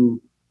needed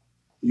to,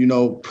 you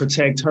know,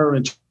 protect her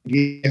and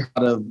get her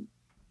out of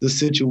the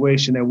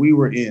situation that we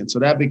were in. So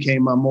that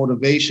became my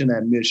motivation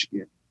at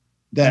Michigan,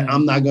 that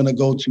I'm not going to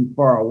go too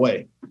far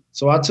away.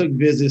 So I took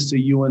visits to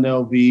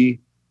UNLV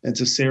and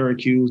to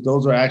Syracuse.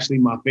 Those are actually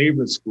my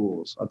favorite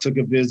schools. I took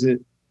a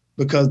visit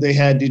because they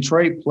had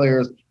Detroit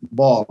players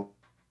ball.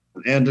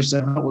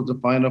 Anderson Hunt was the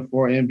Final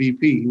Four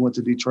MVP. He went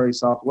to Detroit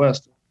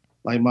Southwestern,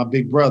 like my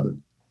big brother.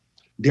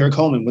 Derek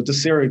Holman went to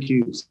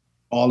Syracuse,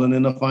 falling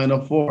in the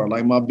Final Four,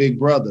 like my big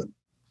brother.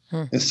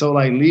 And so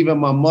like leaving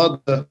my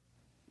mother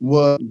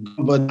was,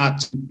 but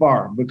not too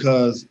far,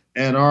 because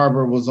Ann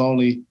Arbor was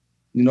only,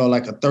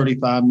 like a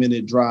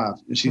 35-minute drive,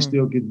 and she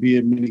still could be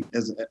at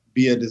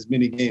as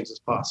many games as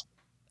possible.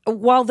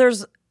 While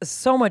there's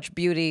so much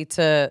beauty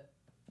to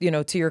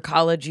your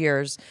college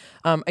years,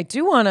 I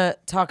do want to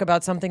talk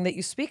about something that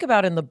you speak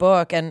about in the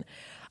book. And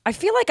I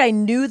feel like I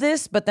knew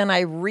this, but then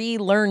I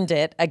relearned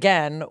it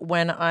again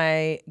when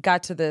I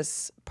got to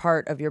this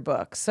part of your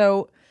book.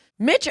 So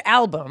Mitch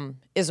Albom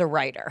is a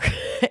writer,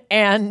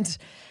 and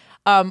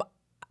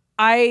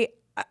I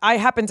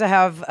happen to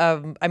have,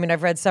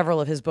 I've read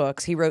several of his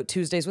books. He wrote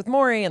Tuesdays with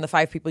Morrie and The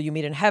 5 People You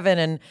Meet in Heaven.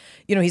 And,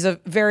 he's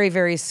a very,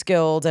 very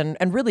skilled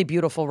and really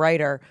beautiful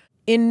writer.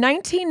 In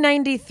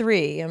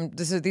 1993,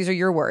 these are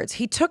your words,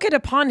 he took it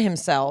upon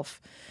himself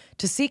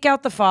to seek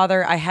out the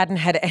father I hadn't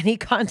had any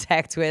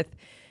contact with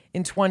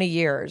in 20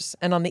 years.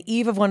 And on the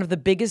eve of one of the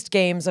biggest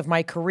games of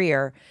my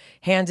career,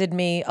 handed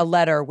me a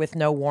letter with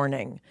no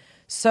warning.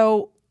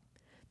 So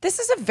this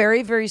is a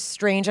very, very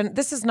strange, and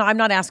I'm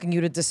not asking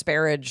you to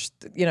disparage,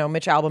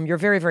 Mitch Albom. You're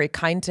very, very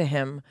kind to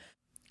him.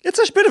 It's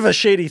a bit of a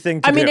shady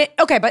thing to do.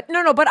 Okay, but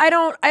but I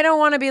don't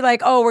want to be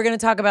like, oh, we're going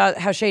to talk about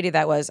how shady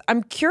that was.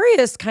 I'm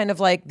curious kind of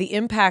like the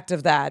impact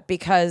of that,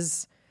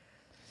 because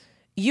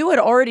you had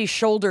already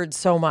shouldered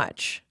so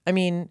much.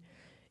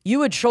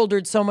 You had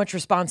shouldered so much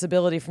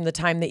responsibility from the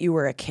time that you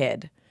were a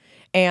kid.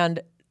 And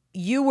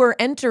you were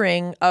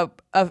entering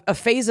a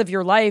phase of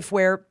your life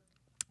where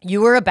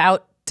you were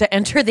about to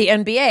enter the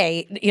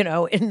NBA,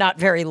 in not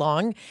very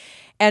long.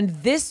 And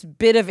this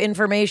bit of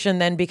information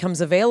then becomes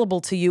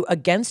available to you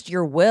against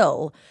your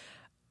will.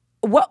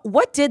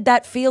 What did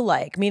that feel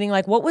like? Meaning,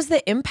 like, what was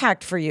the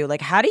impact for you?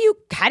 Like, how do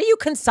you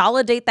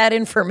consolidate that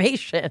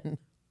information?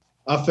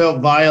 I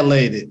felt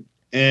violated.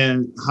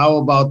 And how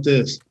about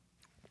this?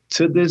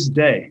 To this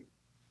day,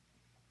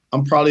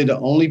 I'm probably the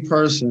only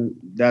person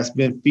that's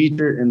been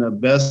featured in a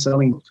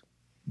best-selling book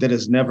that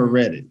has never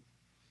read it.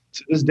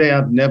 To this day,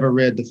 I've never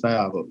read the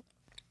 5 book.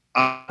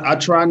 I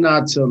try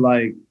not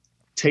to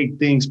take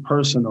things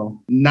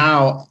personal.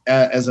 Now,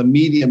 as a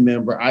media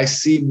member, I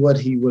see what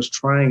he was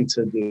trying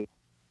to do.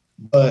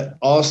 But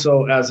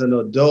also as an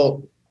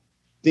adult,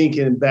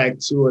 thinking back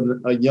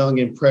to a young,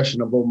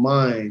 impressionable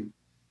mind,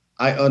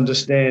 I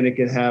understand it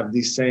can have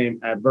the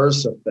same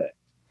adverse effect.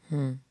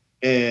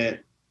 And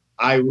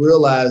I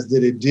realized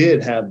that it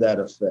did have that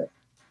effect.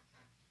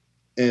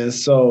 And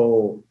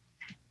so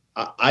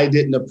I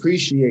didn't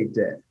appreciate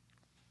that.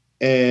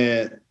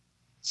 And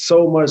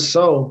so much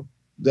so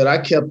that I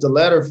kept the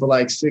letter for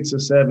like 6 or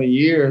 7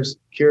 years,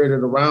 carried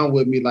it around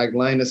with me like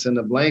Linus in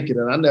a blanket,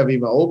 and I never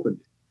even opened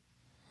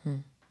it.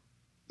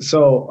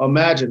 So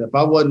imagine if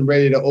I wasn't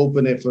ready to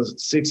open it for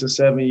 6 or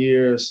 7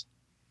 years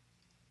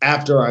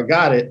after I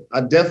got it,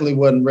 I definitely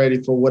wasn't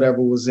ready for whatever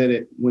was in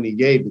it when he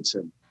gave it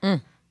to me.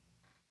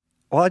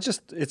 Well,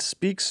 it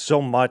speaks so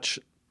much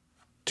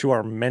to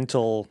our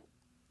mental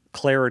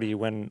clarity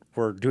when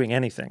we're doing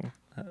anything.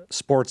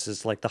 Sports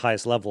is like the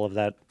highest level of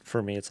that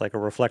for me. It's like a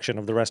reflection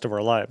of the rest of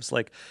our lives.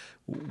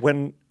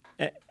 And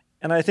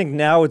I think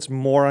now it's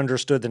more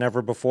understood than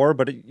ever before,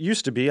 but it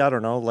used to be, I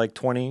don't know, like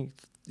 20,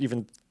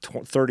 even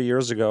 30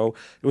 years ago,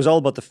 it was all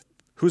about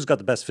who's got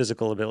the best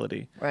physical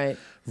ability. Right.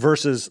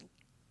 Versus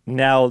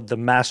now the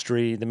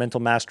mental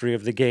mastery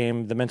of the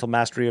game, the mental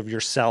mastery of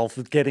yourself,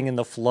 getting in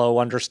the flow,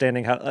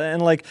 understanding how,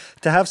 and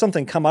to have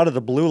something come out of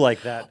the blue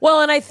like that.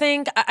 Well, and I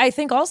think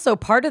also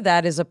part of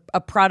that is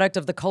a product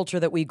of the culture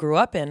that we grew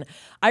up in.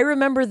 I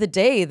remember the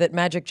day that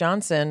Magic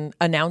Johnson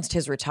announced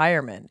his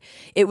retirement.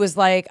 It was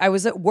like, I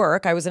was at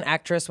work, I was an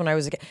actress when I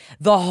was a kid.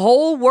 The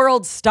whole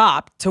world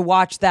stopped to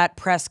watch that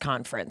press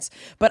conference.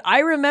 But I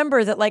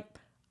remember that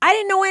I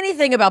didn't know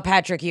anything about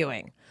Patrick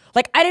Ewing.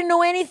 I didn't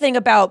know anything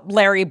about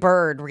Larry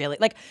Bird, really.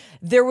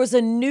 There was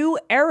a new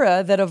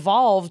era that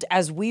evolved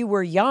as we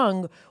were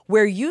young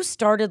where you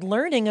started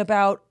learning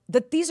about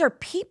that these are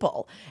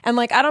people. And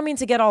I don't mean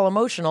to get all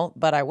emotional,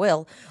 but I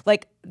will.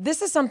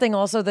 This is something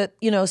also that,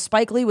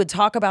 Spike Lee would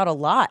talk about a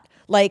lot.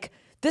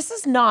 This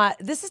is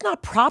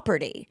not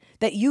property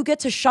that you get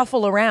to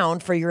shuffle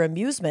around for your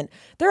amusement.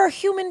 There are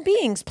human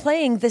beings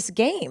playing this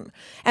game.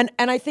 And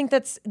I think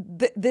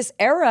this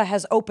era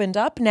has opened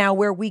up now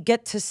where we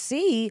get to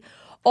see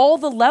all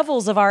the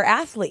levels of our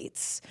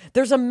athletes.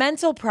 There's a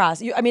mental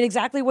process.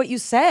 Exactly what you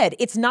said.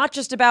 It's not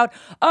just about,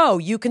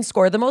 you can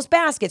score the most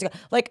baskets.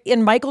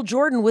 And Michael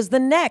Jordan was the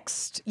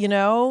next,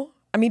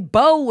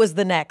 Bo was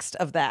the next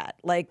of that.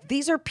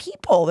 These are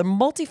people. They're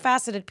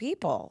multifaceted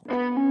people.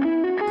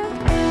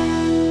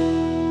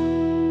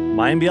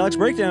 Mayim Bialik's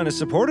Breakdown is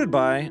supported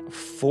by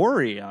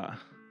Foria.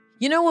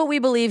 You know what we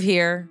believe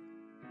here?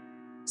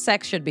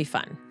 Sex should be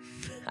fun.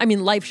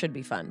 Life should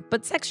be fun,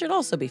 but sex should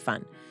also be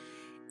fun.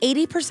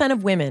 80%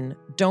 of women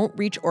don't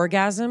reach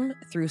orgasm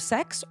through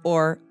sex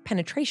or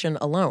penetration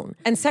alone.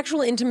 And sexual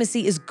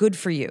intimacy is good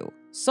for you,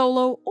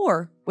 solo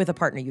or with with a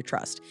partner you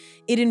trust.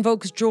 It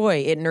invokes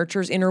joy. It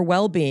nurtures inner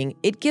well-being.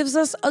 It gives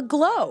us a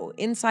glow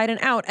inside and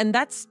out. And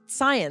that's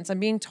science. I'm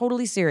being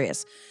totally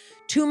serious.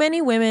 Too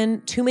many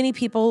women, too many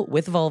people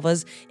with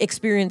vulvas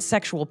experience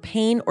sexual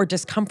pain or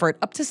discomfort.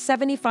 Up to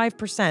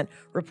 75%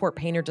 report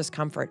pain or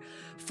discomfort.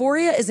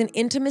 Foria is an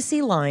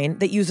intimacy line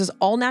that uses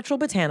all natural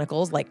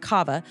botanicals like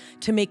kava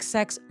to make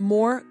sex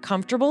more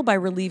comfortable by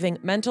relieving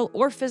mental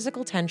or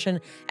physical tension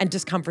and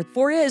discomfort.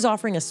 Foria is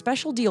offering a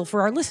special deal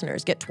for our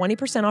listeners. Get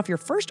 20% off your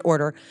first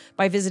order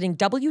by visiting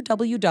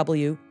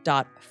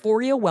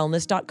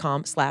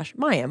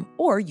www.foriawellness.com/Mayim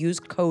or use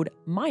code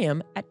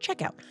Mayim at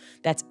checkout.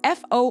 That's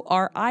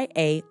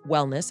FORIA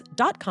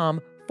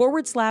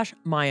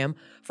wellness.com/Mayim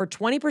for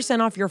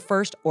 20% off your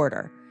first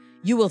order.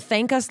 You will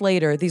thank us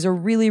later. These are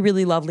really,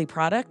 really lovely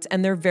products,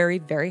 and they're very,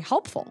 very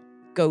helpful.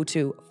 Go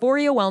to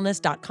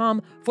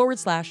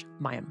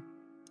foriawellness.com/Mayim.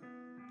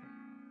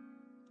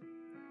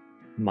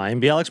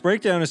 Mayim Bialik's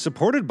Breakdown is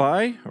supported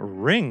by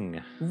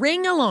Ring.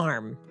 Ring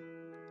Alarm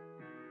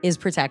is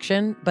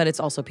protection, but it's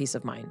also peace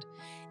of mind.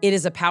 It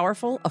is a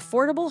powerful,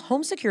 affordable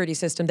home security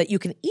system that you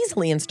can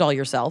easily install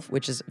yourself,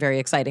 which is very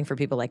exciting for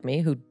people like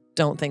me who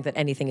don't think that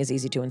anything is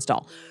easy to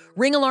install.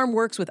 Ring Alarm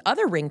works with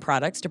other Ring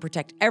products to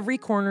protect every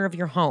corner of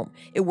your home.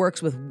 It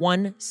works with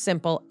one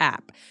simple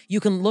app. You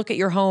can look at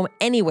your home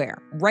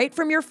anywhere, right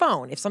from your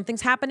phone. If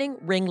something's happening,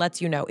 Ring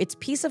lets you know. It's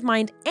peace of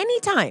mind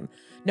anytime,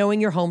 knowing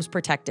your home's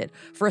protected.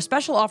 For a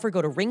special offer,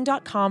 go to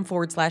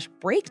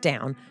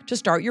ring.com/breakdown to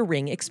start your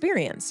Ring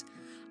experience.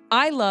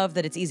 I love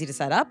that it's easy to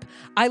set up.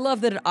 I love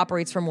that it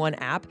operates from one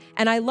app.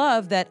 And I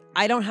love that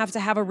I don't have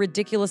to have a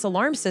ridiculous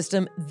alarm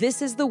system.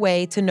 This is the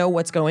way to know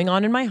what's going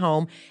on in my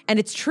home. And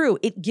it's true.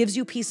 It gives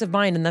you peace of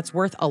mind, and that's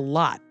worth a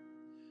lot.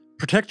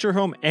 Protect your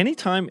home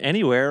anytime,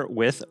 anywhere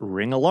with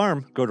Ring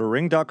Alarm. Go to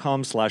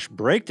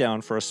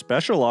ring.com/breakdown for a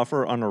special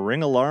offer on a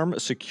Ring Alarm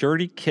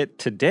security kit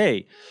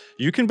today.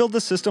 You can build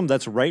a system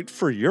that's right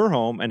for your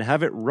home and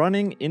have it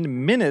running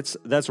in minutes.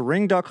 That's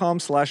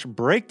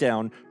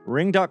ring.com/breakdown,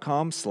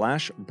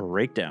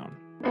 ring.com/breakdown.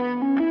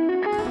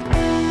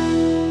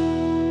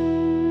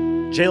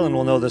 Jalen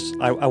will know this.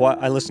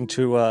 I listen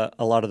to a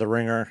lot of The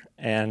Ringer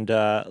and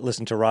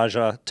listen to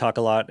Raja talk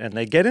a lot, and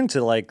they get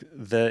into like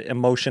the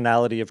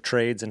emotionality of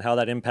trades and how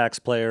that impacts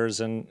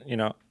players. And, you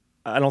know,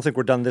 I don't think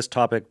we're done this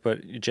topic,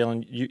 but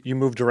Jalen, you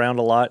moved around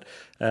a lot.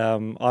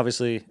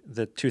 Obviously,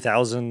 the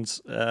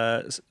 2000s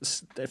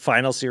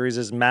final series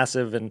is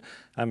massive, and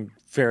I'm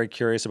very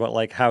curious about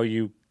like how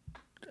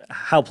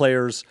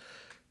players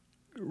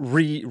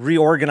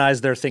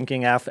reorganize their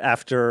thinking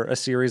after a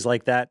series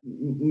like that.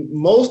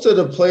 Most of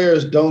the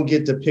players don't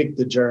get to pick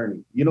the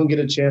journey. You don't get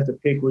a chance to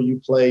pick where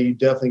you play. You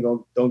definitely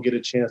don't get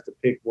a chance to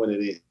pick when it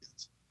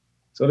ends.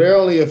 So there are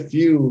only a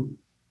few,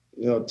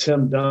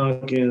 Tim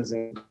Duncans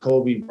and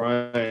Kobe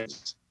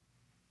Bryants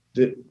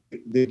that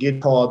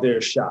get called their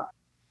shot.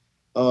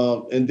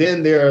 And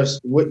then there's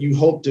what you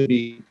hope to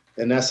be,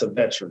 and that's a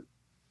veteran.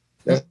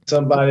 That's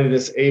somebody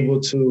that's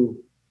able to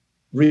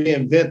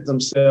reinvent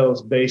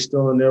themselves based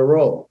on their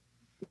role,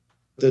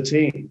 the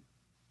team.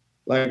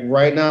 Like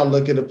right now,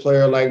 look at a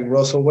player like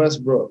Russell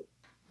Westbrook.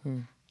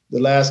 The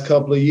last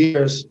couple of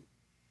years,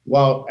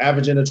 while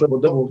averaging a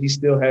triple-double, he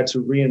still had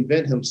to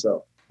reinvent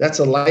himself. That's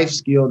a life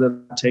skill that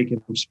I've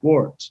taken from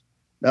sports.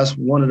 That's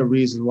one of the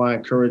reasons why I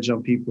encourage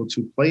young people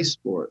to play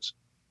sports,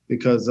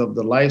 because of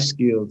the life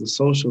skills, the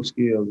social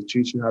skills that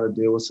teach you how to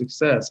deal with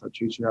success, how to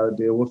teach you how to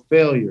deal with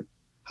failure,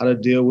 how to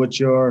deal with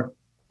your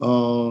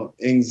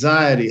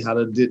anxiety, how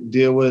to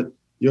deal with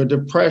your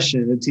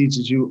depression. It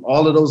teaches you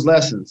all of those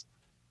lessons.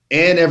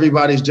 And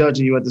everybody's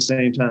judging you at the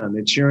same time.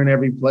 They're cheering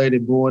every play, they're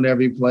booing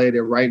every play,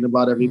 they're writing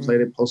about every play,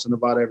 they're posting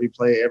about every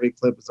play. Every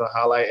clip is a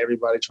highlight,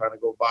 everybody trying to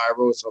go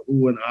viral. It's a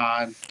ooh and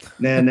ah,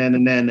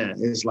 and nah.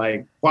 It's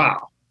like,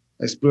 wow.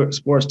 Like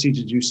sports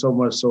teaches you so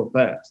much so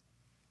fast.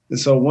 And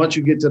so once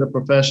you get to the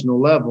professional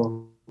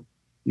level,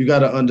 you got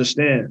to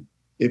understand,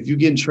 if you're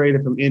getting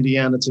traded from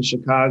Indiana to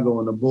Chicago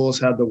and the Bulls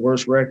have the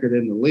worst record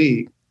in the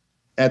league,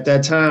 at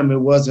that time, it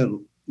wasn't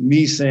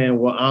me saying,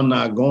 well, I'm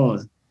not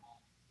going.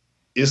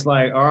 It's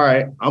like, all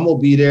right, I'm going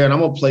to be there and I'm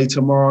going to play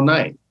tomorrow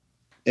night.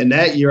 And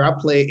that year I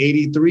played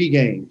 83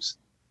 games.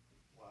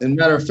 And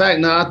matter of fact,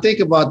 now I think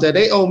about that,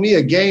 they owe me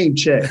a game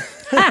check.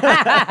 You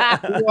know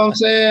what I'm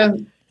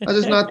saying? I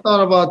just not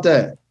thought about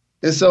that.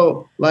 And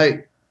so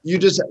like, you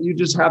just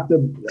have to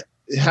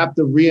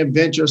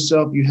reinvent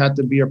yourself. You have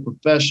to be a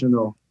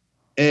professional.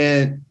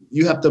 And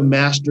you have to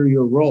master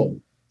your role.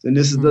 And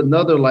this is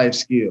another life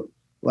skill.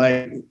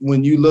 Like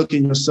when you look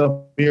in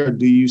yourself mirror,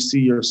 do you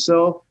see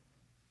yourself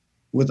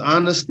with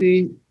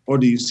honesty, or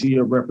do you see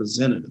your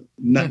representative,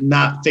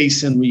 not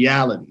facing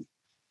reality?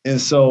 And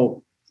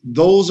so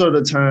those are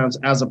the times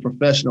as a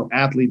professional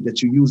athlete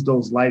that you use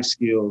those life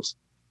skills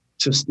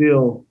to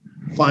still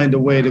find a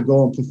way to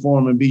go and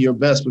perform and be your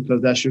best,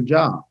 because that's your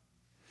job.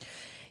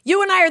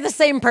 You and I are the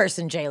same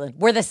person, Jalen.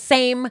 We're the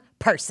same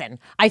person.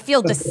 I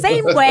feel the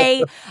same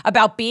way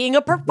about being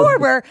a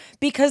performer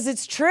because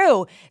it's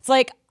true. It's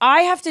like,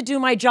 I have to do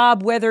my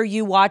job whether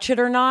you watch it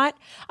or not.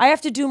 I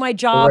have to do my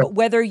job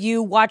whether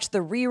you watch the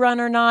rerun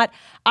or not.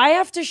 I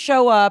have to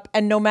show up,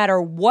 and no matter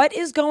what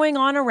is going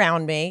on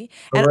around me.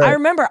 And I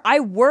remember I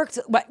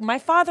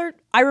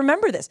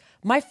remember this.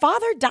 My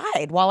father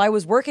died while I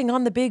was working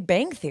on The Big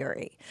Bang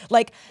Theory.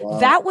 Like,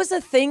 that was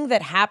a thing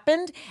that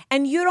happened,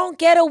 and you don't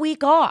get a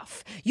week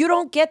off. You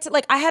don't get to,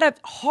 like, I had a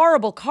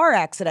horrible car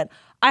accident.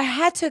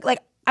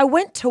 I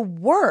went to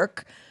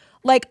work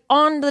like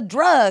on the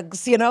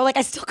drugs, like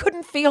I still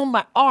couldn't feel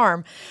my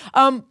arm.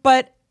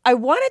 But I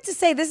wanted to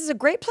say this is a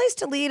great place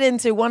to lead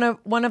into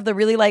one of the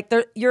really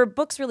your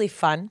book's really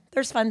fun.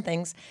 There's fun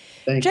things.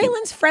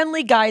 Jalen's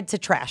Friendly Guide to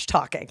Trash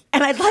Talking.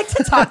 And I'd like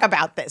to talk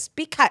about this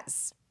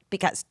because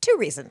two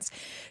reasons.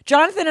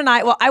 Jonathan and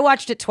I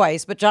watched it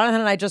twice, but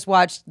Jonathan and I just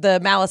watched the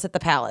Malice at the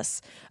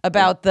Palace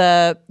about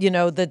the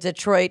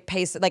Detroit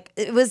pace. Like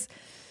it's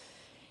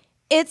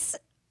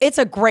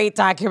a great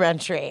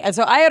documentary. And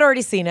so I had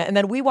already seen it, and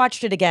then we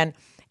watched it again.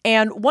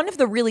 And one of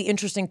the really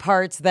interesting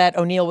parts that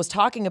O'Neill was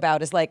talking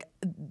about is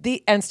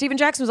and Stephen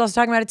Jackson was also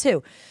talking about it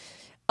too.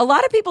 A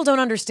lot of people don't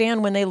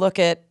understand when they look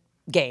at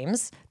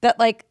games that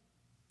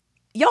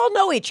y'all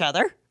know each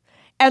other.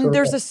 And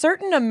there's a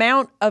certain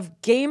amount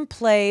of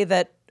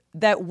gameplay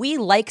that we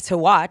like to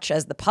watch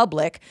as the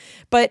public,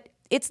 but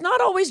it's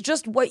not always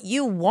just what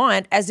you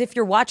want as if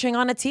you're watching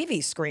on a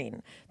TV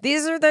screen.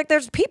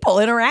 There's people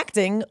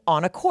interacting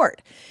on a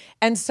court.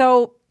 And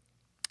so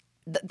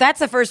that's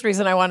the first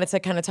reason I wanted to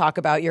kind of talk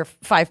about your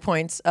 5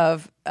 points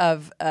of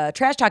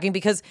trash talking,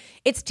 because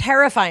it's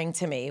terrifying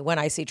to me when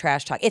I see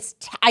trash talk.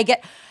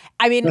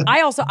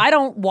 I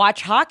don't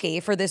watch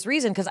hockey for this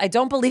reason, because I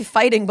don't believe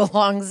fighting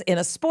belongs in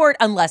a sport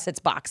unless it's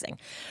boxing.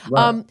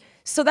 Right.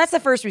 So that's the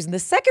first reason. The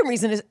second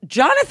reason is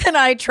Jonathan and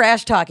I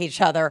trash talk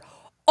each other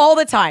all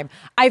the time.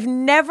 I've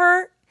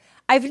never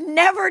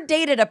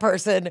dated a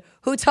person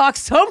who talks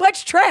so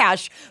much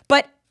trash,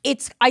 but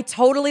it's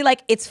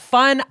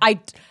fun.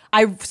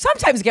 I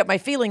sometimes get my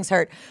feelings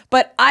hurt,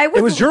 but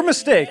It was your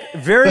mistake.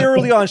 Very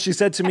early on, she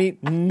said to me,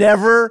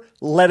 never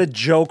let a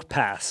joke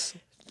pass.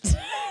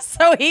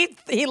 So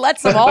he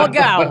lets them all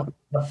go.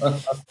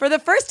 For the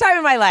first time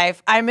in my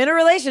life, I'm in a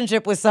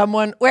relationship with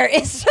someone where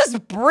it's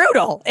just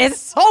brutal. It's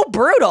so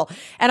brutal.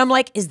 And I'm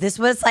like, is this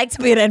what it's like to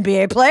be an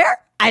NBA player?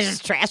 I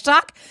just trash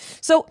talk.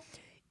 So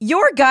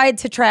your guide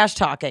to trash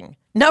talking: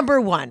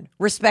 number 1,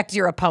 respect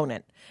your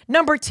opponent.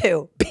 Number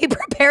 2, be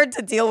prepared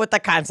to deal with the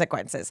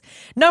consequences.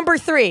 Number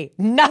 3,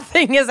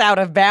 nothing is out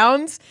of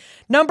bounds.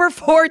 Number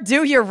 4,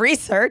 do your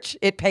research.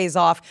 It pays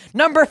off.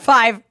 Number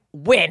 5,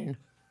 win.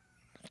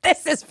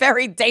 This is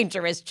very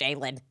dangerous,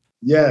 Jalen.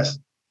 Yes.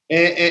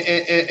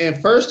 And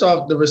first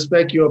off, the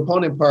respect your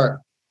opponent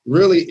part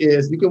really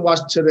is, you can watch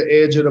to the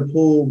edge of the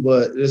pool,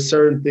 but there's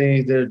certain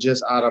things that are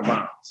just out of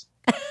bounds.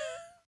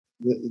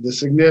 The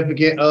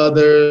significant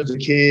others, the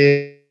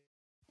kid,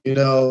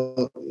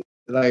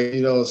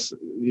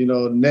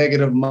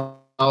 negative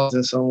mouths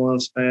in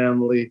someone's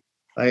family,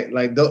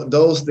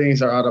 those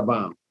things are out of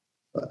bounds.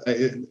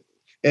 And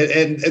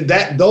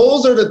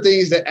those are the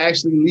things that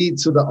actually lead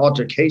to the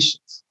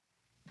altercations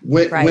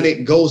when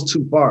it goes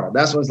too far.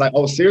 That's when it's like,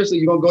 oh, seriously,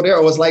 you're gonna go there?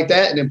 Oh, it's like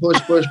that, and then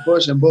push,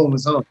 and boom,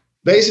 it's on.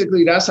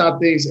 Basically, that's how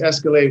things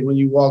escalate when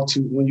you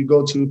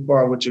go too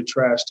far with your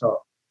trash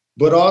talk.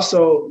 But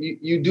also,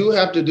 you do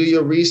have to do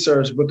your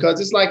research,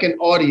 because it's like an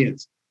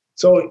audience.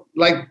 So,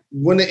 like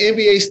when the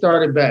NBA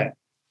started back,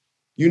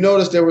 you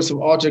notice there were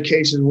some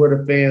altercations where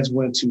the fans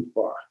went too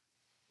far,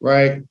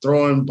 right?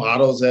 Throwing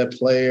bottles at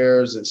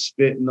players and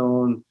spitting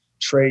on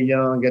Trae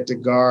Young at the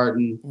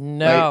Garden.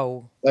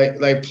 No.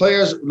 Like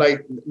players,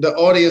 like the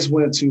audience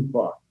went too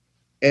far.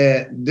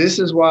 And this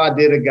is why I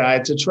did a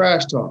guide to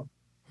trash talk.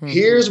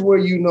 Here's where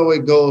you know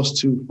it goes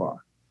too far.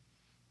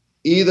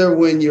 Either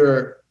when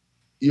you're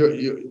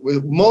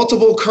with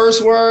multiple curse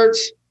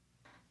words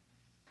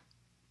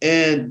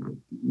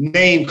and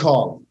name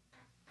calling.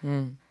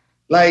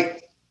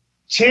 Like,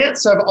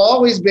 chants have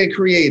always been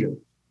creative.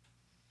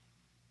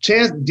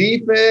 Chants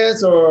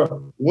defense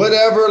or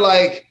whatever,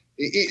 and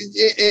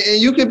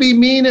you can be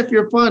mean if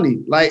you're funny.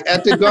 Like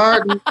at the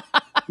Garden,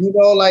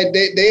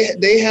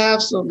 they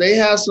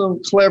have some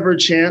clever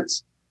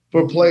chants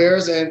for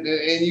players, and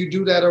you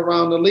do that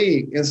around the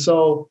league. And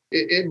so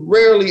it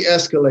rarely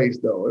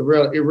escalates, though. It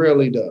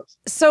rarely does.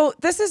 So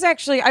this is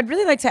actually, I'd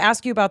really like to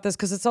ask you about this,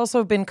 because it's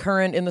also been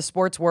current in the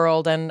sports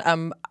world. And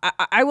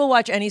I will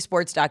watch any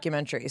sports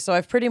documentary. So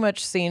I've pretty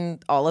much seen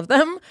all of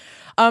them.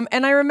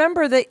 And I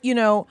remember that,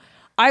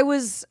 I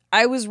was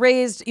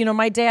raised,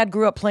 my dad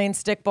grew up playing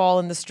stickball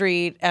in the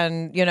street,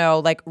 and,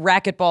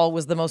 racquetball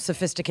was the most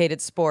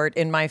sophisticated sport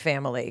in my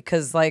family,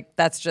 because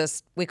that's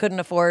just, we couldn't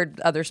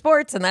afford other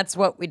sports, and that's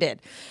what we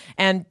did.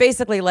 And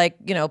basically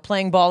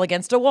playing ball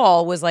against a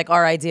wall was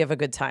our idea of a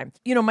good time.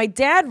 My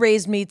dad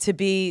raised me to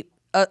be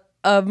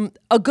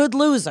a good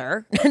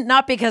loser,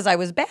 not because I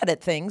was bad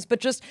at things,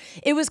 but just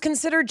it was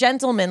considered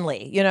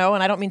gentlemanly, you know,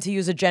 and I don't mean to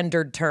use a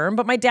gendered term,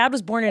 but my dad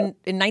was born in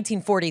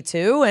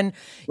 1942, and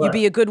you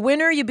be a good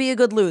winner, you be a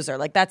good loser.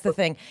 Like, that's the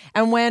thing.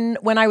 And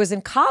when I was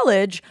in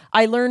college,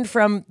 I learned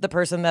from the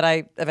person that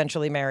I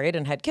eventually married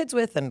and had kids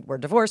with and were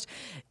divorced,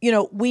 you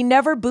know, we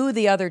never boo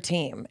the other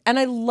team. And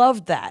I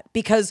loved that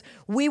because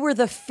we were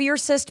the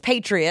fiercest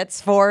patriots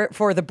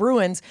for the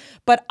Bruins,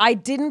 but I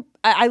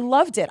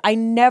loved it. I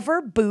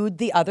never booed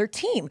the other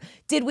team.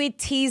 Did we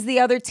tease the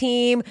other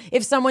team?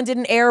 If someone did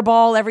an air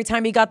ball every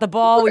time he got the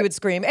ball, we would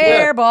scream,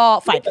 air ball,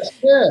 fine.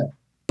 Yeah.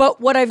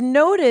 But what I've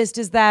noticed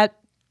is that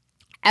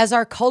as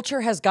our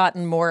culture has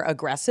gotten more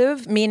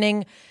aggressive,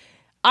 meaning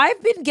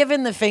I've been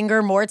given the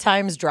finger more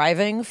times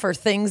driving for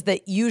things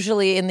that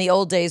usually in the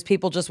old days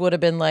people just would have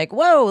been like,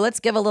 whoa,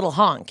 let's give a little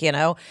honk, you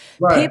know?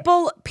 Right.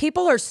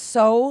 People are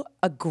so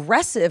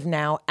aggressive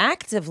now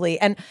actively,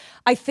 and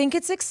I think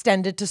it's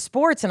extended to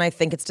sports, and I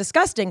think it's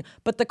disgusting.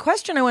 But the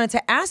question I wanted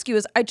to ask you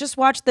is, I just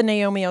watched the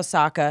Naomi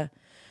Osaka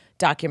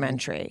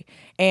documentary,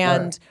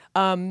 and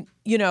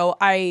you know,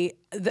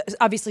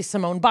 obviously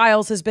Simone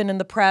Biles has been in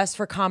the press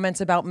for comments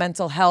about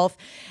mental health,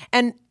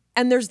 and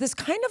there's this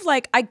kind of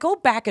like, I go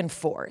back and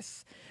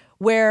forth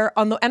where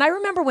and I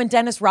remember when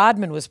Dennis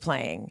Rodman was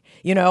playing,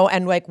 you know,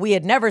 and like we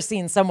had never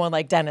seen someone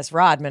like Dennis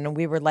Rodman, and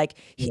we were like,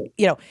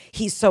 you know,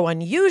 he's so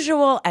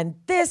unusual and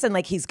this, and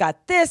like he's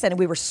got this, and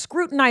we were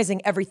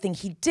scrutinizing everything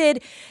he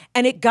did,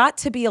 and it got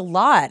to be a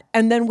lot.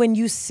 And then when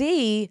you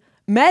see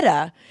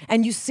Meta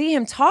and you see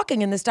him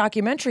talking in this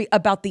documentary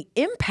about the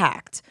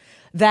impact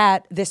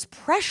that this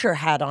pressure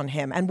had on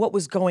him and what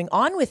was going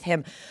on with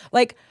him,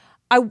 like,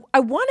 I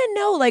want to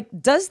know, like,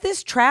 does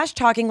this trash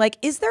talking, like,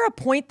 is there a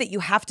point that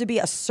you have to be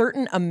a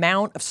certain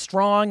amount of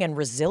strong and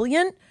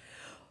resilient?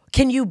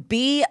 Can you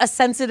be a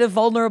sensitive,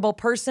 vulnerable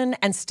person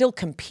and still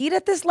compete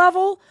at this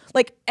level?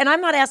 Like, and I'm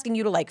not asking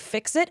you to like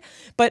fix it,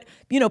 but,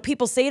 you know,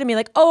 people say to me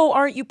like, oh,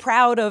 aren't you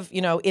proud of,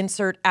 you know,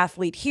 insert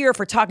athlete here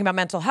for talking about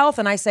mental health?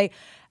 And I say,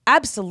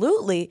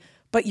 absolutely.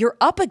 But you're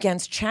up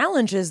against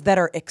challenges that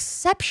are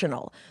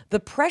exceptional. The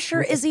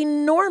pressure is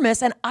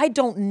enormous. And I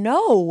don't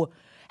know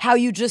how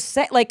you just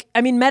said, like,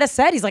 I mean, Meta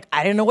said, he's like,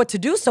 I didn't know what to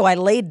do, so I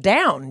laid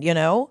down, you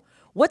know?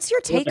 What's your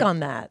take on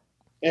that?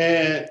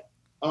 And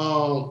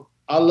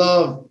I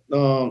love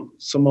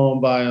Simone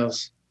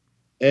Biles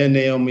and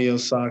Naomi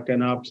Osaka,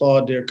 and I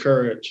applaud their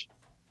courage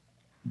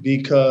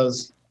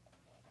because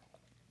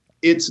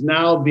it's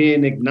now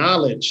being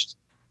acknowledged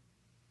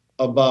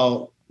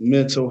about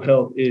mental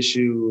health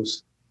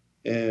issues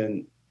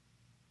and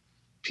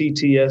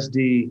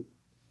PTSD.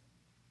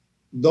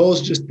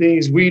 Those just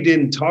things we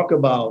didn't talk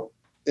about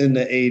in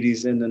the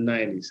 80s and the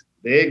 90s.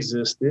 They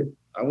existed.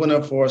 I went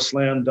up for a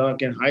slam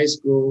dunk in high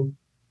school,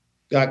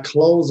 got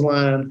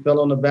clotheslined, fell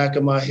on the back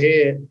of my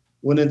head,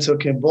 went into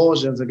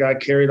convulsions, and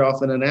got carried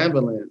off in an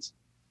ambulance.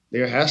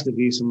 There has to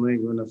be some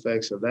lingering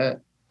effects of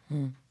that.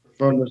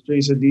 From the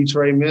streets of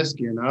Detroit,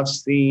 Michigan, I've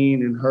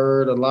seen and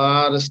heard a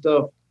lot of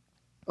stuff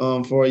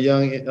for a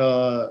young,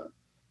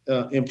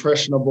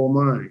 impressionable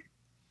mind.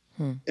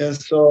 And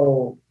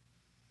so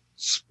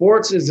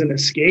sports is an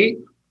escape,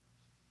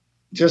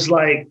 just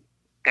like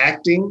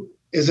acting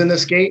is an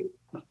escape,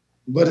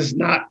 but it's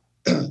not,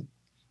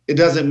 it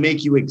doesn't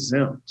make you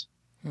exempt.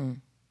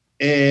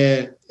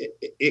 And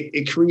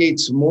it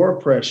creates more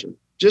pressure.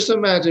 Just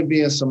imagine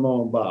being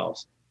Simone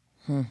Biles.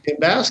 In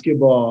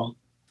basketball,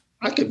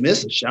 I could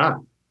miss a shot.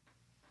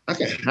 I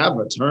could have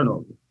a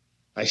turnover.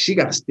 Like, she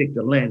got to stick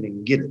the landing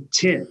and get a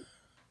 10.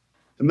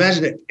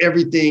 Imagine that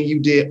everything you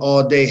did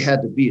all day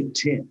had to be a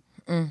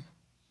 10.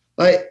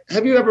 Like,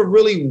 have you ever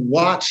really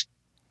watched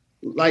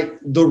like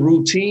the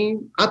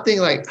routine? I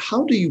think like,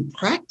 how do you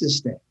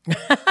practice that?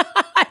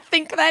 I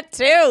think that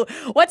too.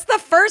 What's the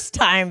first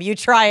time you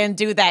try and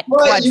do that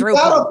quadruple? You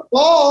gotta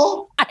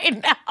fall. I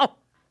know.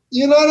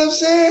 You know what I'm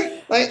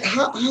saying? Like,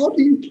 how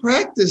do you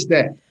practice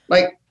that?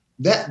 Like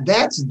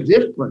that's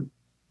different.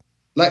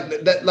 Like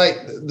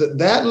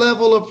that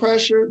level of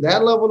pressure,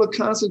 that level of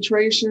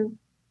concentration,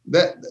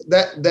 that's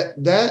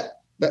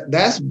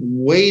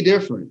way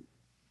different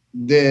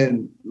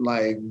than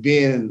like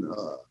being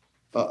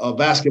a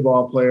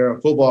basketball player,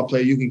 a football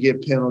player. You can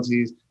get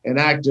penalties. An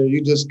actor,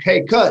 you just,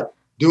 hey, cut,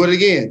 do it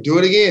again, do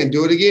it again,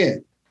 do it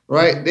again,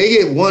 right? They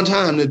get one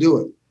time to do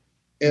it.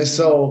 And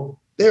so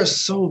they're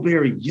so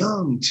very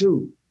young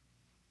too.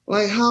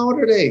 Like, how old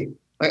are they?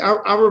 Like,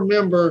 I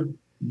remember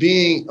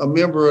being a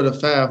member of the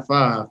Fab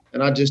Five,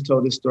 and I just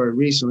told this story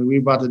recently. We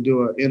were about to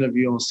do an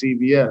interview on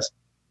CBS,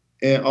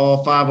 and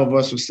all five of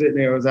us were sitting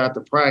there. It was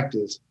after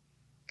practice.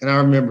 And I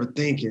remember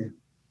thinking,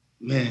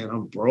 man,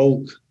 I'm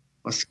broke.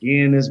 My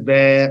skin is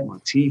bad. My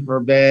teeth are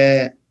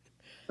bad.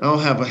 I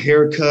don't have a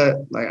haircut.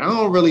 Like, I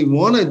don't really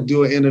want to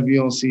do an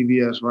interview on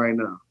CBS right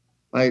now.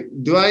 Like,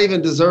 do I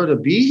even deserve to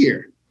be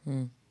here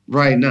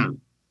right now?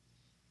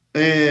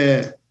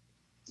 And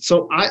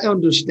so I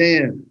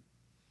understand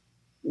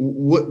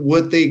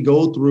what they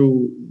go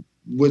through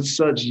with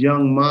such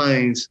young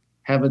minds,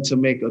 having to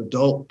make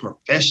adult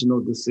professional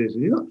decisions.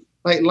 You know,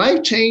 Like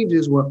life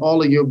changes when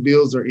all of your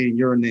bills are in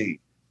your name.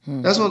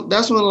 That's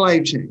when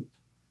life changes.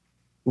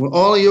 When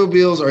all of your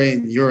bills are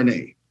in your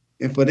name.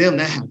 And for them,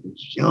 that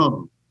happens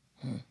young.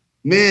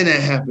 Man, that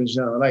happens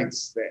young, like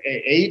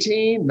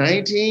 18,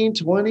 19,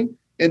 20.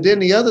 And then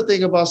the other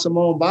thing about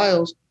Simone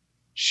Biles,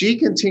 she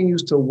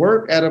continues to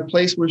work at a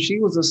place where she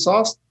was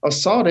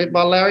assaulted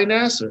by Larry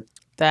Nassar.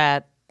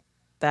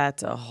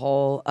 That's a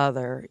whole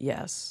other,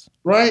 yes.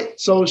 Right?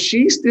 So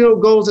she still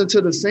goes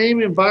into the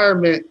same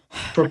environment,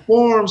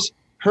 performs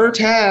her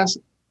task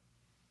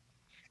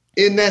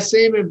in that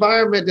same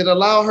environment that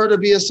allowed her to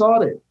be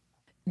assaulted.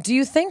 Do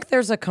you think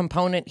there's a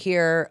component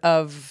here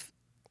of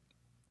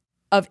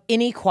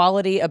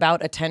inequality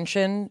about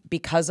attention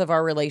because of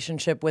our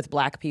relationship with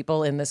Black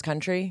people in this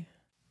country?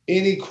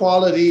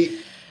 Inequality.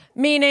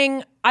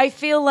 Meaning, I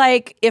feel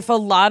like if a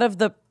lot of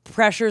the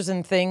pressures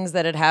and things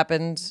that had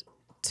happened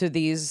to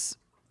these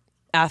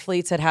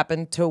athletes had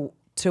happened to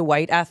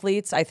white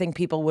athletes, I think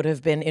people would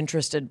have been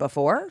interested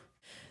before.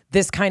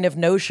 This kind of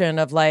notion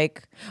of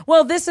like,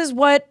 well, this is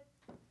what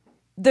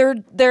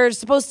they're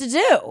supposed to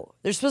do.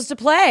 They're supposed to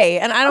play,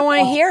 and I don't want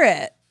to hear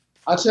it.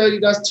 I'll tell you,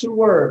 that's two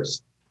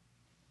words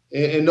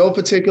in no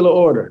particular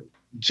order: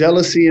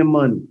 jealousy and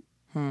money.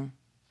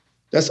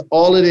 That's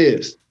all it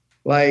is.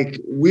 Like,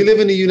 we live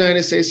in the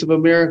United States of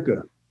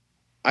America.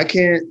 I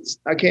can't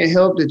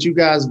help that you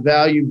guys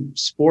value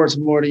sports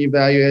more than you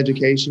value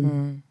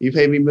education. You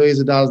pay me millions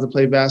of dollars to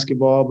play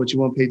basketball, but you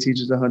won't pay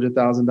teachers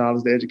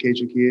 $100,000 to educate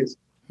your kids.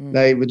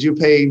 Like, but you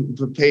pay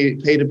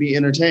to be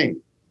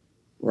entertained,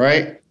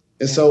 right?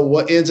 And so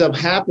what ends up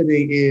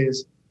happening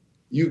is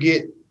you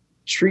get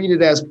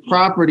treated as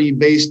property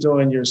based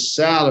on your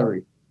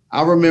salary.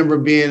 I remember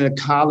being a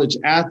college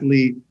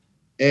athlete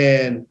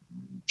and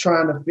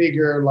trying to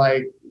figure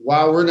like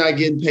why we're not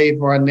getting paid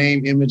for our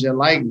name, image, and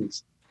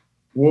likeness.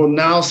 Well,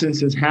 now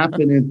since it's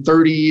happening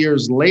 30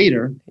 years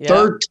later,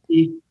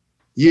 30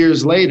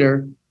 years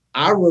later,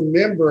 I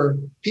remember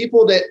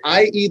people that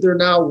I either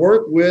now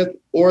work with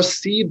or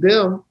see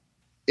them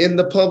in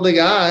the public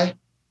eye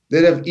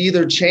that have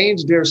either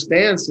changed their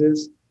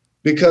stances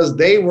because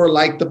they were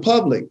like the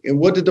public. And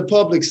what did the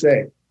public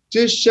say?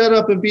 Just shut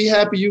up and be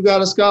happy you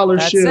got a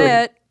scholarship.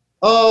 That's it.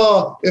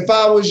 Oh, if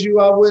I was you,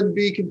 I wouldn't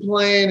be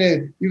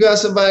complaining. You got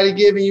somebody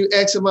giving you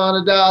X amount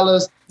of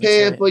dollars,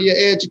 paying for your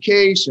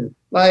education.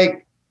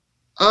 Like,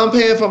 I'm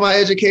paying for my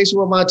education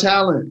with my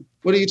talent.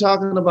 What are you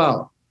talking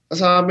about?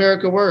 That's how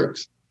America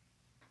works.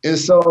 And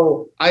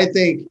so I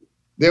think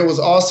there was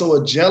also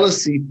a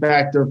jealousy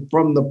factor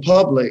from the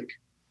public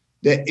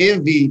that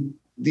envied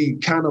the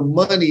kind of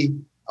money.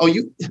 Oh,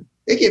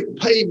 they get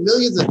paid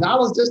millions of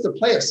dollars just to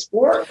play a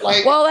sport.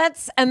 Like, well,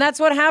 that's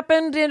what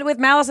happened with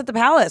Malice at the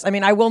Palace. I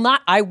mean, I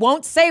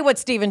won't say what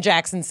Steven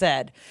Jackson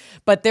said,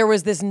 but there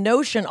was this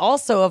notion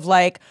also of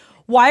like,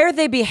 why are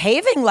they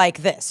behaving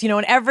like this? You know,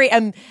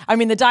 and I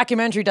mean, the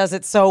documentary does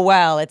it so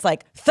well. It's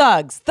like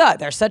thugs,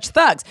 they're such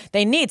thugs.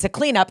 They need to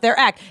clean up their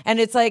act. And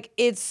it's like,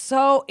 it's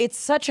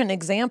such an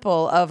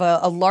example of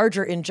a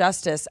larger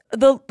injustice.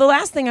 The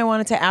last thing I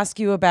wanted to ask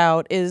you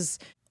about is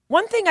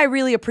one thing I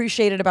really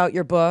appreciated about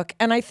your book,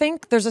 and I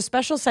think there's a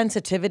special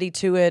sensitivity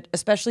to it,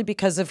 especially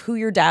because of who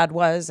your dad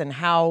was and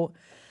how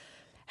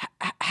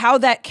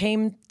that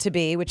came to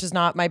be, which is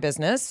not my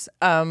business.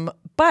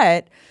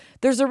 But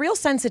there's a real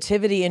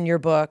sensitivity in your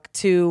book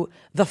to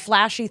the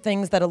flashy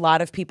things that a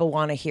lot of people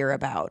want to hear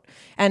about.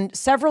 And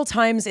several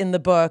times in the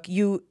book,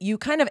 you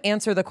kind of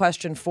answer the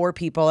question for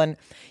people. And,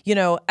 you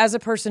know, as a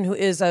person who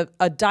is a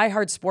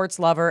diehard sports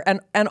lover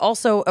and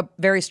also a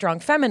very strong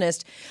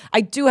feminist,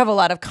 I do have a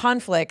lot of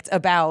conflict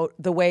about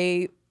the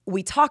way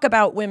we talk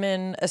about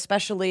women,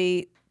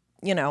 especially,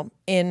 you know,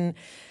 in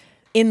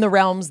the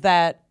realms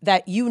that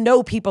you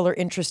know people are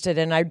interested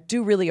in. I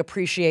do really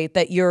appreciate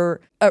that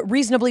you're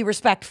reasonably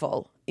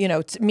respectful, you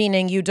know,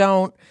 meaning you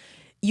don't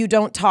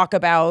talk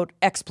about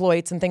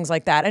exploits and things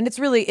like that. And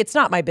it's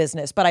not my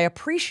business, but I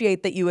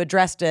appreciate that you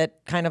addressed it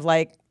kind of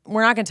like,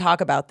 we're not going to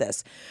talk about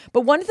this.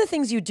 But one of the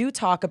things you do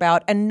talk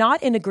about, and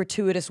not in a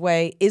gratuitous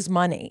way, is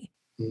money.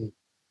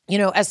 You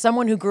know, as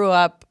someone who grew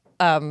up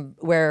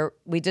where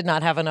we did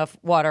not have enough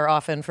water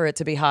often for it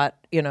to be hot,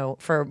 you know,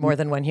 for more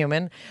than one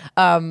human.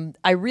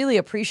 I really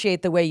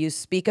appreciate the way you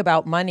speak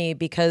about money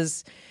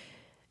because,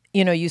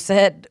 you know, you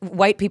said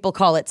white people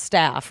call it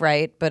staff,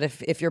 right? But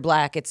if you're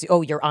Black, it's,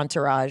 your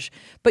entourage.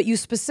 But you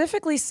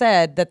specifically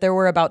said that there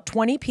were about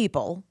 20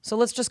 people, so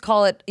let's just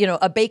call it, you know,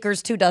 a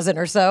baker's 2 dozen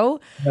or so,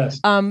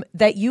 yes.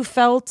 That you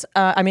felt,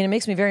 I mean, it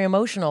makes me very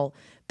emotional,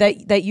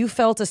 that you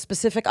felt a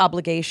specific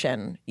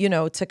obligation, you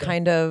know, to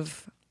kind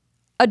of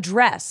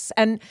address.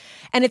 And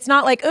it's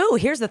not like, oh,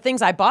 here's the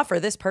things I bought for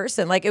this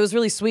person. Like, it was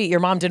really sweet. Your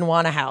mom didn't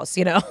want a house,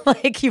 you know,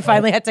 like you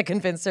finally had to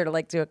convince her to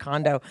like do a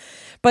condo.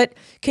 But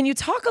can you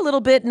talk a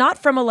little bit, not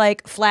from a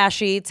like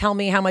flashy, tell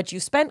me how much you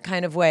spent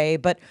kind of way,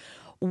 but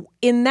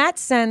In that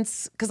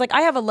sense, because like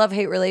I have a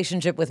love-hate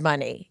relationship with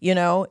money, you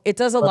know, it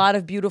does a lot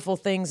of beautiful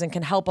things and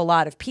can help a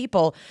lot of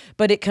people,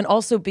 but it can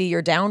also be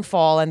your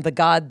downfall and the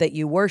God that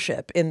you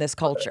worship in this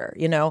culture,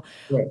 you know?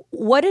 Right.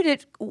 What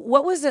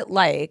was it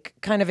like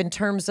kind of in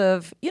terms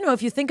of, you know,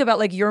 if you think about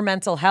like your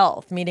mental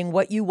health, meaning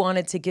what you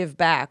wanted to give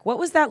back, what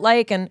was that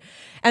like? And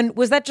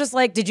was that just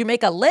like, did you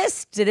make a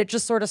list? Did it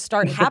just sort of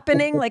start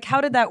happening? Like,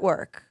 how did that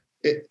work?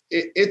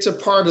 It's a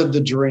part of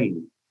the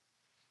dream.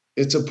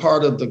 It's a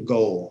part of the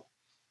goal.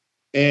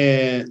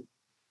 And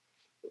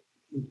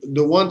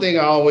the one thing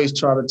I always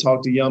try to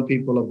talk to young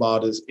people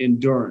about is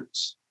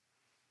endurance.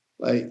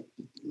 Like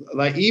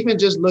even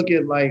just look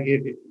at like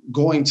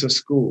going to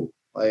school,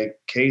 like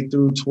K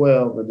through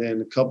 12, and then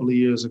a couple of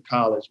years of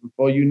college.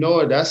 Before you know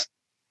it, that's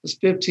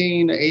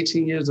 15 to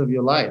 18 years of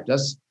your life.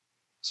 That's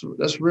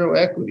real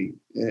equity.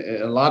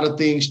 And a lot of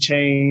things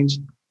change.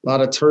 A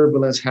lot of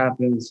turbulence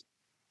happens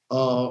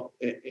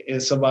in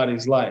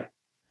somebody's life.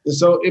 And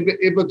so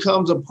it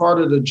becomes a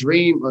part of the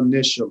dream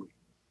initially,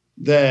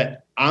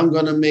 that I'm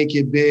going to make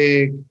it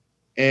big.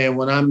 And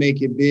when I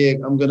make it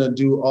big, I'm going to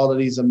do all of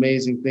these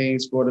amazing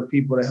things for the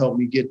people that help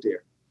me get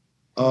there.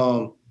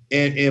 And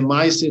in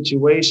my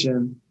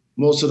situation,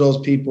 most of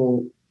those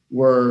people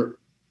were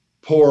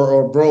poor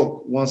or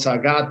broke once I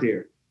got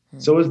there.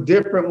 So it's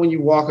different when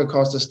you walk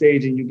across the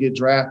stage and you get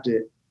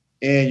drafted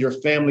and your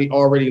family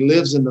already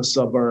lives in the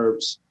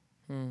suburbs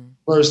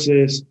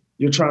versus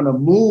you're trying to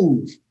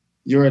move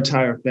your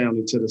entire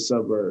family to the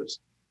suburbs.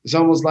 It's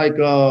almost like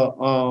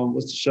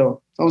what's the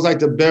show? It's almost like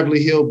the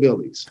Beverly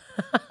Hillbillies,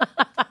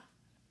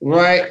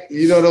 right?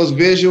 You know those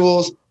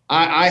visuals.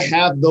 I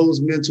have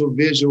those mental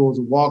visuals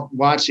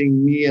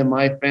watching me and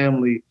my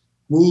family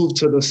move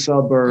to the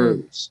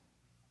suburbs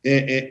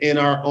in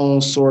our own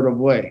sort of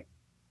way,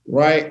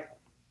 right?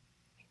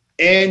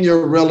 And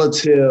your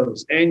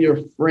relatives and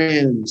your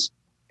friends,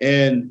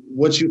 and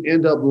what you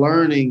end up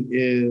learning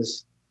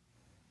is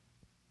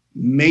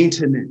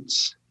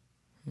maintenance.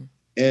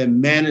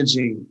 And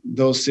managing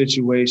those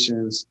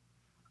situations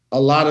a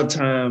lot of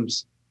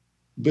times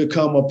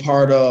become a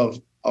part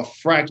of a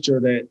fracture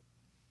that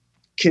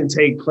can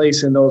take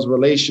place in those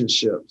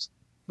relationships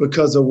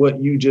because of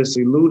what you just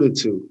alluded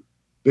to.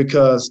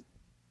 Because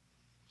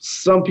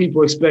some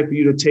people expect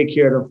you to take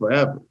care of them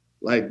forever.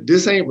 Like,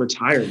 this ain't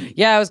retirement.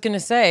 Yeah, I was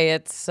gonna say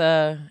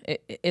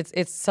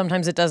it's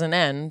sometimes it doesn't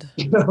end.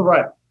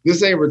 Right.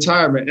 This ain't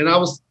retirement. And I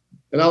was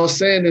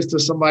saying this to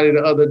somebody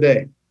the other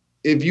day.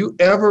 If you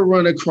ever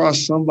run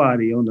across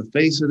somebody on the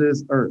face of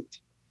this earth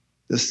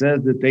that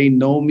says that they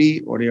know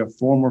me or they're a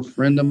former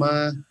friend of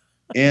mine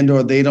and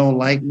or they don't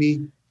like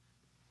me,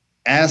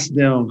 ask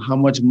them how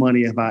much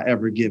money have I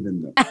ever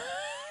given them.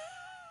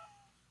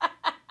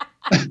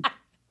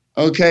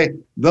 Okay,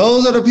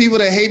 those are the people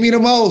that hate me the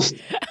most.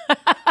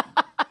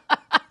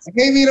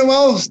 Hate me the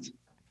most.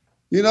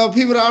 You know,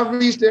 people that I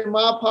reached in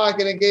my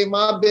pocket and gave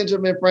my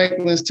Benjamin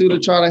Franklins to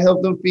try to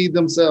help them feed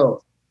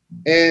themselves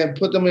and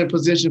put them in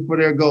position for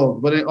their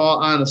goals. But in all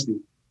honesty,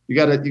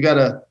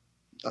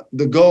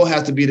 the goal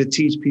has to be to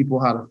teach people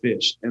how to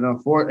fish. And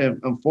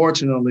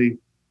unfortunately,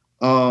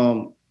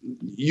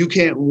 you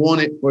can't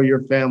want it for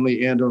your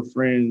family and or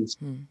friends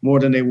more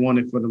than they want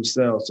it for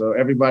themselves. So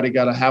everybody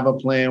got to have a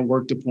plan,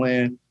 work the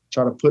plan,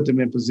 try to put them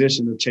in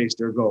position to chase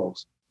their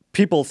goals.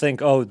 People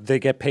think, oh, they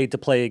get paid to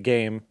play a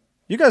game.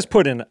 You guys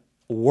put in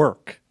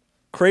work,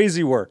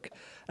 crazy work.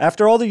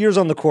 After all the years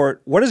on the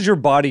court, what does your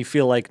body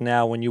feel like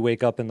now when you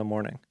wake up in the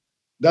morning?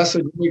 That's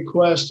a great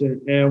question.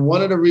 And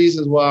one of the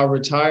reasons why I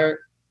retired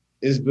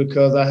is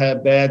because I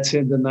had bad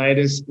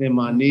tendonitis in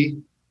my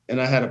knee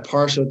and I had a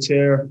partial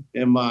tear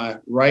in my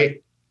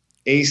right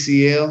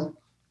ACL.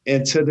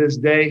 And to this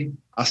day,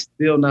 I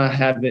still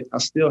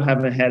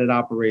haven't had it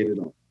operated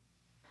on.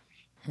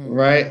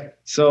 Right?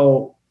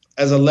 So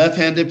as a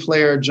left-handed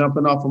player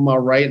jumping off of my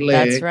right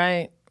leg. That's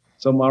right.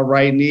 So my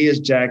right knee is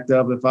jacked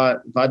up. If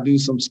I do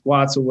some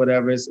squats or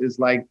whatever, it's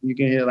like you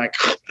can hear like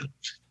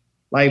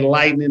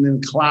lightning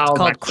and clouds. It's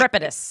called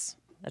crepitus.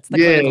 That's the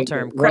clinical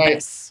term.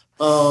 Crepitus.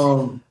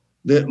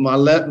 Right. My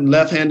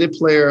left-handed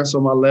player,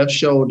 so my left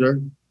shoulder,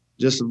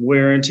 just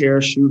wear and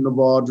tear, shooting the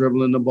ball,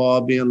 dribbling the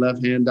ball, being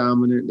left-hand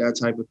dominant, that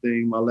type of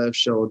thing. My left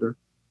shoulder.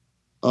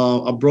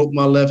 I broke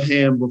my left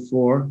hand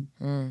before,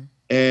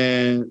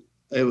 and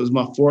it was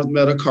my fourth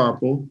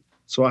metacarpal.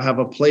 So I have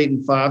a plate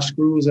and 5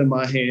 screws in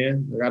my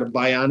hand. I got a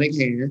bionic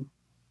hand.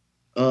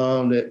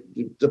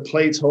 The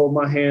plates hold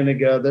my hand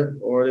together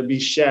or it'd be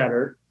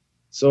shattered.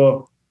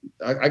 So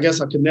I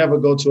guess I could never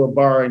go to a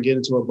bar and get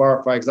into a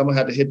bar fight because I'm going to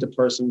have to hit the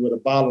person with a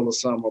bottle or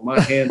something or my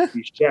hand would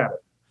be shattered,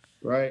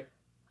 right?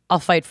 I'll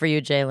fight for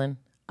you, Jalen.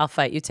 I'll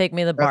fight. You take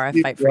me to the bar, I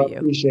fight for you. I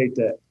appreciate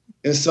that.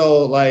 And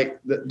so like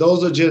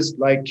those are just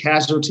like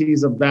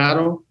casualties of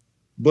battle.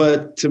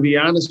 But to be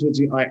honest with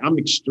you, I'm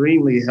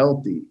extremely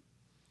healthy.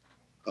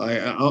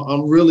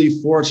 I'm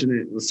really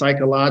fortunate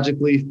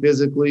psychologically,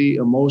 physically,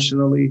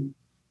 emotionally,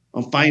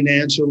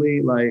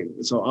 financially.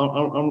 So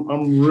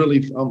I'm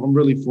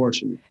really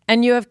fortunate.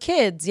 And you have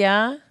kids,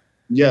 yeah?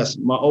 Yes,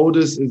 my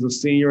oldest is a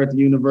senior at the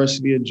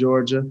University of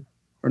Georgia.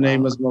 Her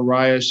name is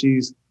Mariah.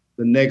 She's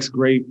the next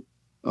great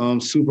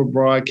super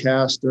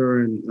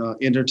broadcaster and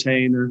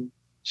entertainer.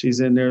 She's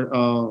in their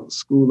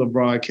school of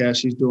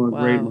broadcast. She's doing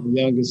great.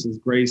 My youngest is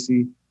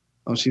Gracie.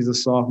 She's a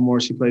sophomore.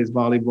 She plays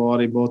volleyball.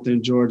 They both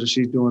in Georgia.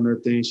 She's doing her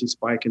thing. She's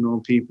spiking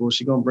on people.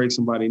 She's going to break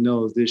somebody's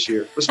nose this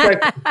year.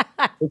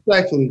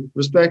 Respectfully.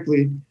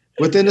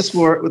 Within the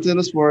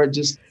sport,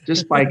 just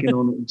spiking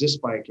on it, just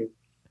spiking.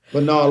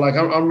 But no, like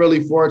I'm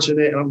really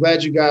fortunate, and I'm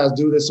glad you guys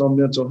do this on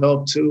mental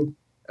health too.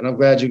 And I'm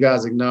glad you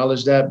guys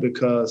acknowledge that,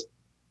 because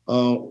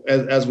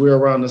as we're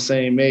around the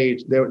same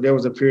age, there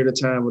was a period of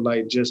time where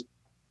like just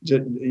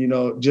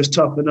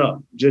toughen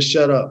up, just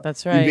shut up.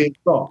 That's right. You being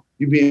soft,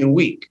 you being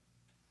weak.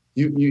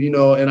 You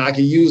know, and I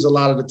can use a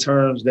lot of the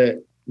terms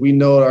that we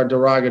know are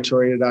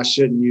derogatory that I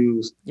shouldn't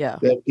use. Yeah.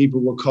 That people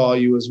will call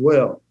you as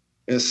well.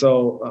 And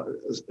so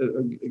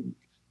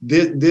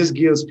this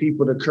gives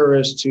people the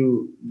courage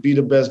to be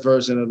the best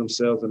version of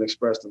themselves and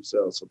express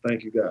themselves. So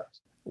thank you, guys.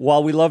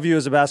 While we love you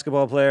as a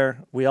basketball player,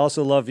 we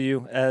also love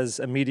you as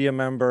a media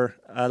member.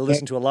 I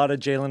listen to a lot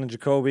of Jalen and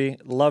Jacoby.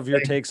 Love your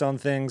takes on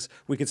things.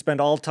 We could spend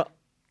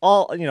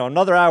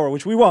another hour,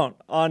 which we won't,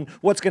 on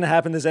what's going to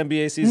happen this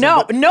NBA season.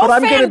 No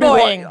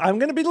fanboying. I'm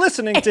going to be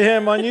listening to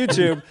him on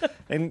YouTube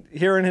and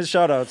hearing his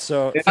shout-outs.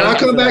 So and I'll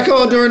come back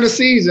on during the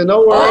season. No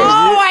worries.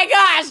 Oh my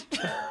gosh!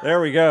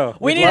 There we go.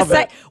 We need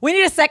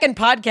a second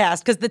podcast,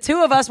 because the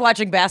two of us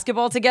watching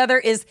basketball together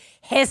is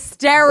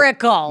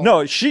hysterical.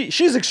 No,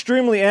 she's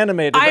extremely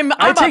animated.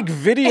 I take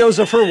videos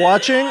of her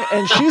watching,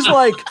 and she's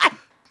like.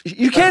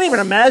 You can't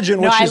even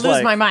imagine what she's like. I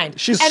lose my mind.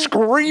 She's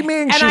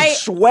screaming. She's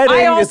sweating.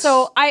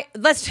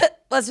 Let's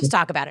just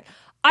talk about it.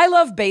 I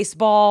love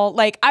baseball.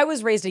 Like, I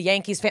was raised a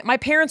Yankees fan. My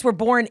parents were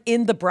born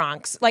in the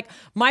Bronx. Like,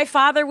 my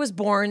father was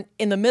born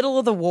in the middle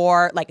of the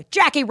war. Like,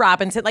 Jackie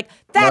Robinson. Like,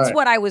 that's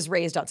what I was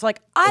raised on. So,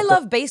 like, I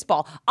love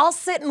baseball. I'll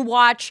sit and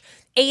watch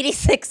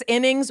 86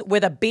 innings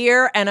with a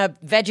beer and a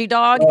veggie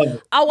dog.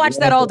 I'll watch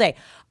that all day.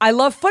 I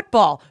love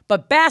football,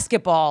 but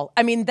basketball,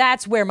 I mean,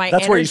 that's where my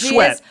energy where you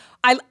sweat. is.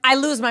 I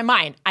lose my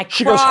mind.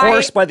 She goes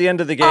hoarse by the end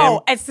of the game.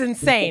 Oh, it's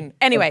insane.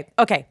 Anyway,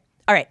 okay.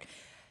 All right.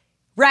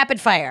 Rapid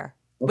fire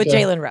with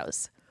Jalen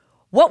Rose.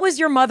 What was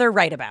your mother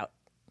right about?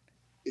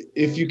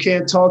 If you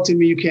can't talk to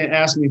me, you can't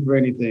ask me for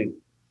anything.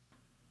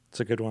 It's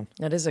a good one.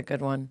 That is a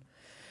good one.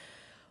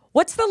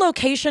 What's the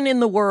location in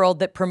the world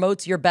that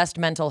promotes your best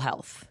mental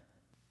health?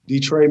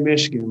 Detroit,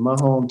 Michigan, my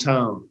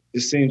hometown.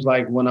 It seems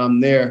like when I'm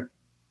there,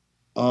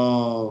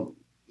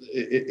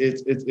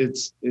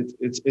 it's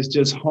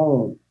just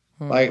home.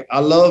 Like, I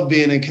love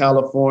being in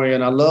California,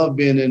 and I love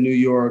being in New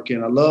York,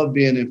 and I love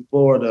being in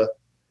Florida.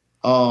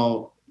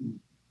 But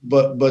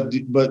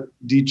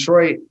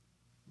Detroit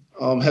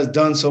has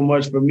done so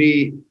much for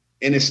me,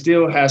 and it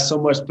still has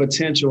so much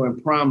potential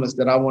and promise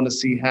that I want to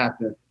see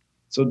happen.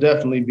 So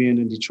definitely being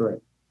in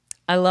Detroit.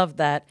 I love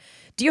that.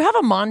 Do you have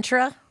a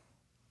mantra?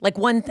 Like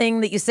one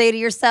thing that you say to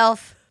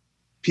yourself?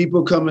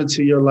 People come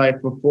into your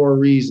life for 4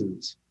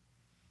 reasons: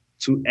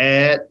 to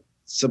add,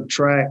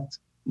 subtract,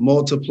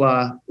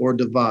 multiply, or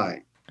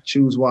divide.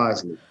 Choose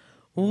wisely.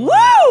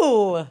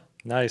 Woo!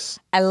 Nice.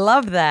 I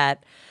love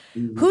that.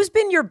 Mm-hmm. Who's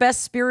been your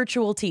best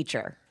spiritual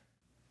teacher?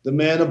 The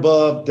man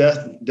above,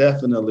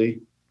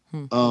 definitely.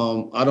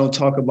 I don't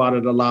talk about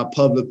it a lot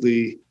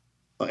publicly.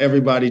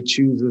 Everybody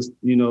chooses,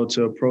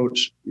 to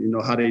approach,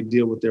 how they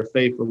deal with their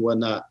faith or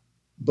whatnot.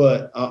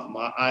 But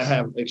I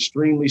have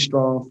extremely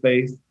strong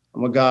faith.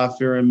 I'm a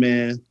God-fearing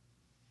man,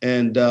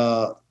 and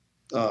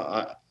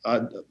I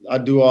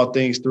do all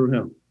things through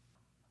him.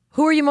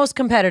 Who are you most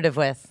competitive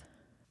with?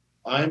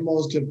 I'm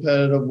most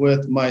competitive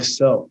with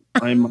myself.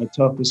 I'm my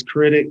toughest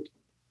critic,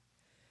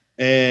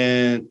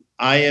 and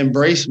I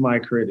embrace my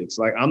critics.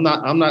 Like, I'm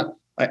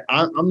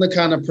the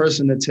kind of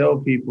person to tell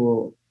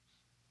people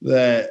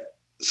that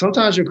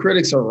sometimes your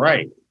critics are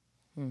right.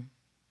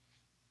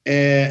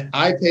 And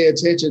I pay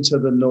attention to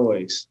the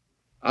noise.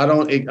 I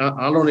don't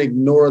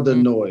ignore the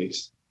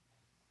noise.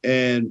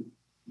 And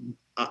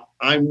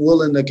I'm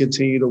willing to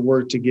continue to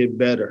work to get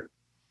better.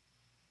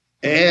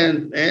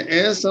 And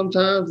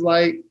sometimes,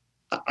 like,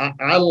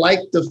 I like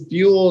the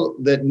fuel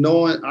that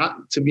knowing,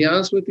 to be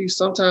honest with you,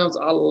 sometimes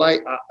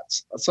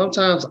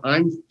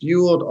I'm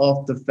fueled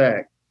off the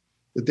fact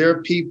that there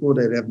are people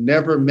that have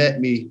never met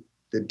me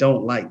that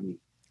don't like me.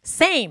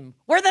 Same.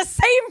 We're the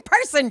same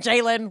person,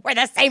 Jalen. We're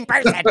the same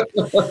person.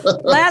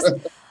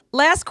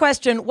 Last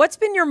question. What's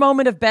been your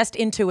moment of best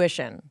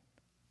intuition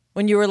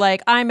when you were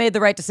like, I made the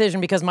right decision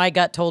because my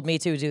gut told me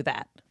to do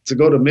that? To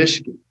go to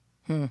Michigan.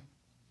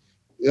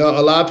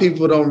 A lot of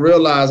people don't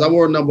realize I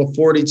wore number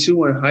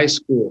 42 in high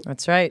school.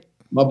 That's right.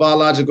 My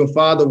biological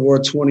father wore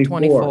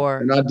 24.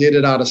 And I did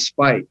it out of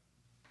spite.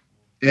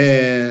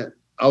 And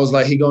I was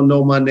like, he gonna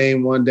know my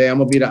name one day. I'm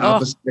gonna be the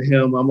opposite of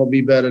him. I'm gonna be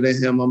better than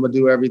him. I'm gonna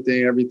do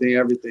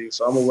everything.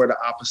 So I'm gonna wear the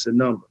opposite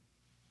number.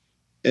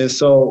 And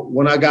so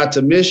when I got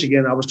to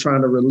Michigan, I was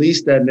trying to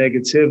release that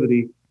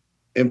negativity.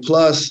 And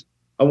plus,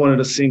 I wanted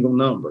a single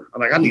number.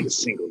 I'm like, I need a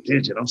single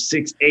digit. I'm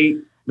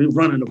 6'8", we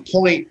running a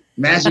point.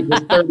 Magic was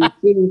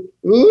 32.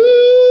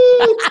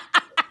 Ooh.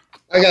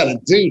 I got to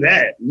do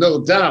that,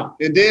 no doubt.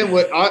 And then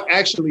what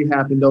actually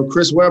happened, though,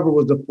 Chris Webber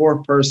was the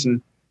 4th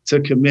person to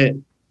commit.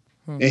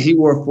 And he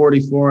wore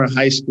 44 in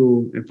high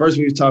school. And first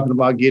we was talking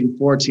about getting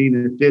 14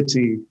 and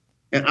 15.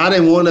 And I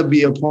didn't want to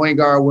be a point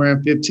guard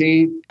wearing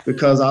 15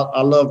 because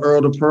I love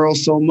Earl the Pearl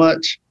so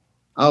much.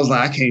 I was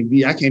like, I can't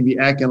be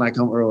acting like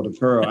I'm Earl the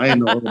Pearl. I ain't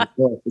no Earl the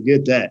Pearl.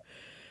 Forget that.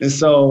 And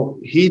so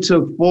he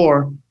took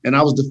 4, and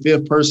I was the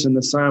 5th person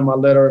to sign my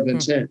letter of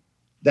intent.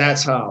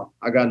 That's how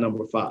I got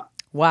number 5.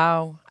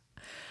 Wow.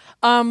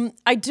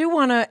 I do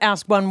want to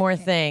ask one more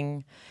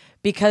thing,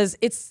 because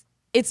it's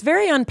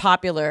very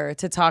unpopular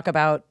to talk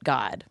about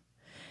God.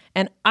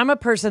 And I'm a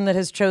person that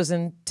has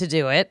chosen to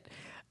do it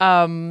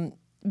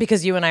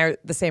because you and I are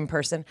the same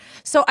person.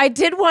 So I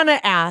did want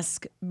to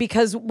ask,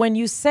 because when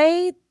you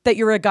say that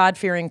you're a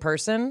God-fearing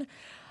person,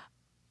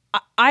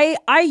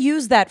 I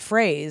use that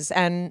phrase,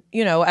 and,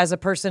 you know, as a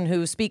person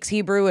who speaks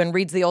Hebrew and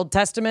reads the Old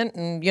Testament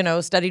and, you know,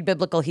 studied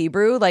biblical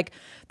Hebrew, like,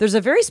 there's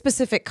a very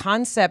specific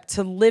concept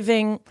to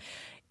living.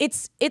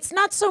 It's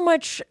not so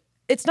much,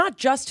 it's not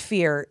just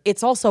fear,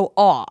 it's also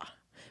awe,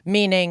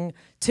 meaning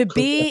to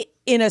be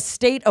in a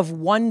state of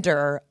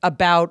wonder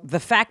about the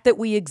fact that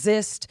we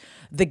exist,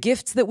 the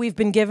gifts that we've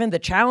been given, the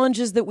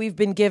challenges that we've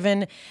been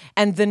given.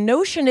 And the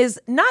notion is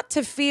not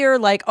to fear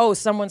like, oh,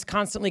 someone's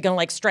constantly going to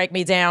like strike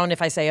me down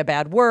if I say a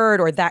bad word,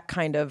 or that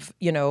kind of,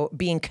 you know,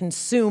 being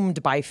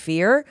consumed by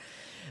fear.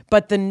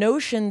 But the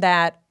notion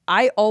that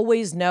I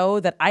always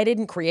know that I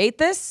didn't create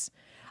this,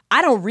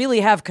 I don't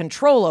really have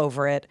control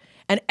over it.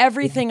 And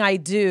everything I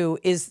do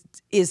is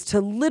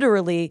to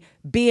literally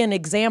be an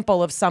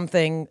example of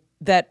something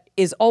that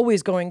is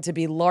always going to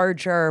be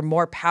larger,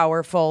 more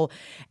powerful,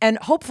 and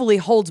hopefully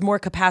holds more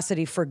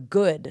capacity for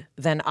good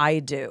than I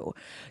do.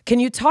 Can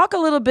you talk a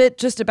little bit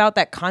just about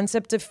that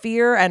concept of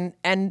fear?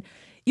 And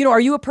you know, are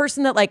you a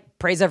person that like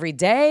prays every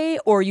day,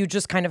 or you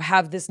just kind of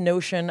have this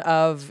notion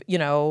of, you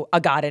know, a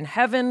God in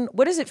heaven?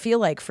 What does it feel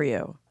like for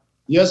you?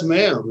 Yes,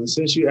 ma'am. And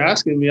since you're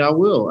asking me, I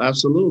will.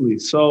 Absolutely.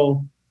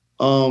 So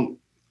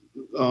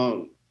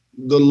the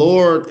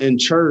Lord and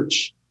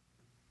church,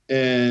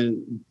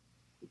 and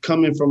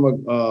coming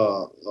from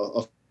a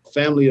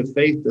family of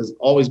faith has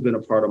always been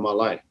a part of my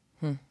life.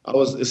 I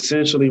was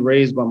essentially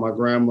raised by my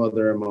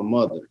grandmother and my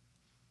mother.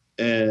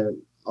 And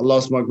I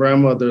lost my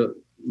grandmother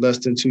less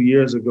than 2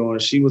 years ago,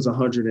 and she was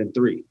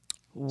 103.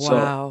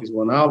 Wow. So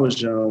when I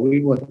was young,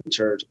 we went to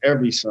church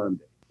every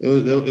Sunday.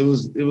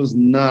 It was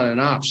not an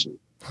option.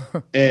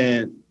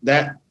 And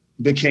that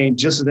became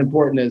just as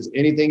important as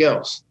anything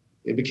else.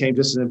 It became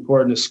just as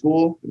important as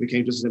school. It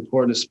became just as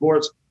important as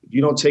sports. If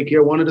you don't take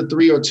care of one of the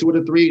three or two of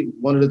the three,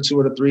 one of the two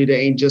or the three, that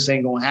ain't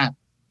gonna happen.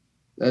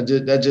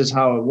 That's just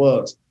how it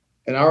was.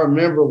 And I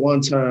remember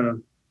one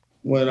time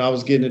when I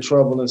was getting in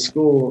trouble in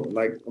school,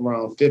 like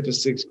around 5th or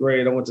 6th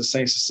grade, I went to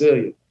St.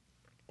 Cecilia.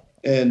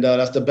 And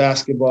that's the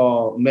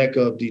basketball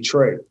mecca of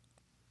Detroit.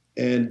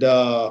 And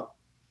I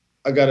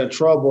got in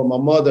trouble. My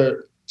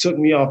mother took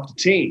me off the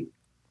team.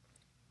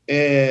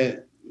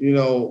 And, you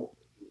know,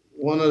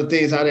 one of the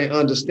things I didn't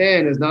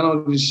understand is not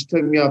only did she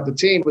took me off the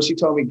team, but she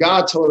told me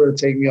God told her to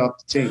take me off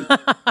the team.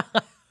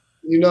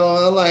 You know,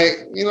 I'm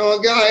like, you know,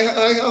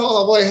 guy,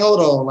 hold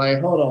on. Like,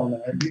 hold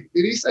on. Did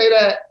he say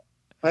that?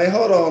 Like,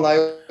 hold on. Like,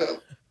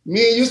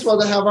 me and you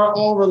supposed to have our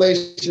own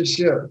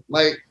relationship.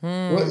 Like,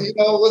 what, you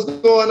know, what's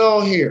going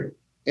on here?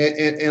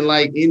 And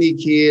like any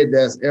kid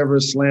that's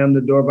ever slammed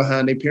the door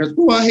behind their parents,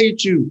 oh, I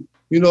hate you.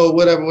 You know,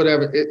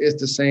 whatever.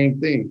 It's the same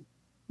thing.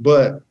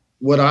 But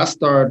what I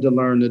started to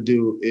learn to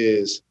do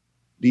is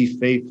be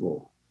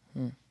faithful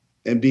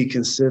and be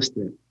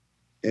consistent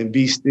and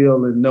be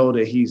still and know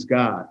that he's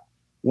God.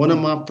 One of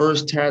my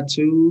first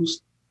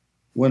tattoos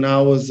when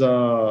I was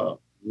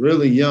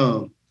really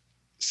young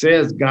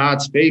says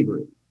God's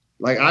favorite.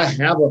 Like, I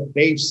have a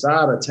faith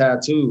side of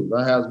tattoos.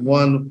 I have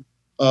one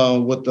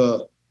with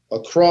a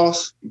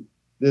cross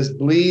that's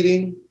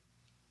bleeding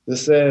that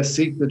says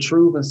seek the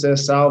truth and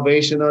says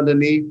salvation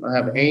underneath. I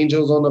have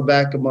angels on the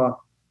back of my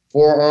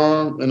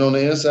forearm, and on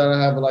the inside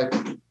I have like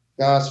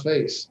God's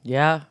face.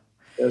 Yeah.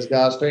 There's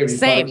God's favorite.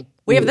 Same.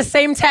 We have the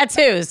same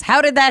tattoos.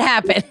 How did that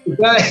happen?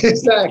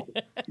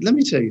 Exactly. Let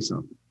me tell you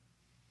something.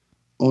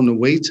 On the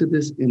way to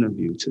this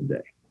interview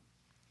today,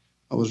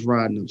 I was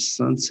riding up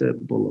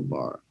Sunset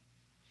Boulevard.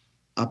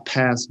 I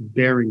passed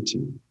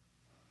Barrington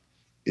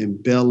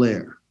in Bel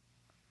Air.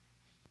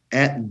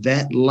 At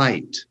that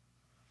light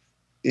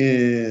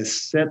in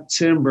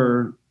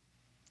September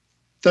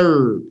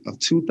 3rd of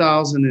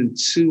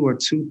 2002 or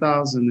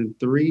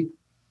 2003,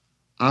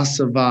 I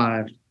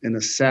survived an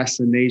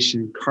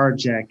assassination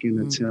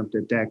carjacking attempt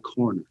at that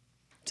corner.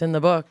 It's in the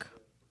book.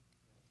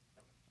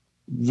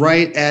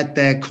 Right at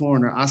that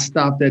corner. I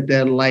stopped at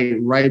that light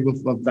right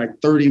before, like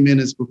 30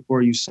 minutes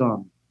before you saw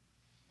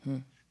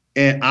me.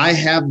 And I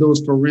have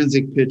those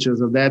forensic pictures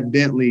of that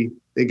Bentley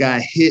that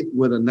got hit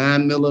with a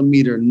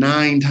 9mm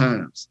 9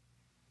 times.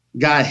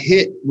 Got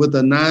hit with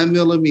a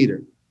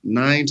 9mm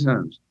 9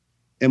 times.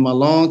 And my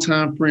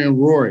longtime friend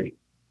Rory,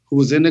 who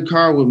was in the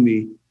car with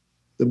me,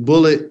 the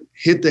bullet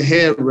hit the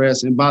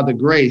headrest and by the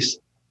grace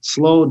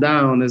slowed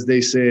down, as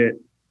they said,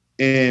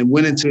 and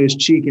went into his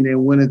cheek and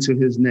then went into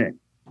his neck.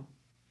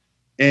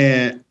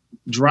 And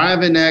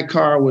driving that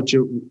car with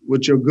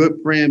your good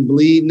friend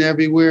bleeding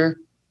everywhere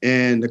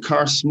and the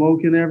car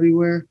smoking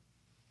everywhere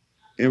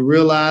and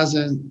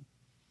realizing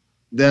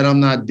that I'm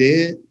not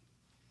dead.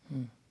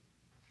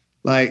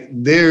 Like,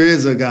 there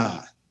is a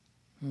God.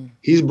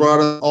 He's brought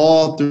us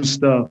all through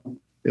stuff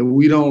that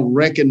we don't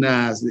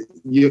recognize.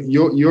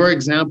 Your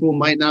example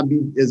might not be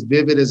as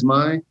vivid as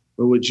mine,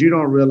 but what you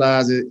don't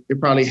realize, it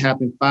probably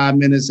happened 5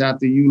 minutes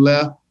after you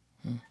left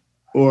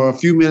or a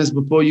few minutes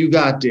before you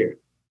got there.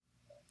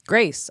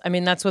 Grace. I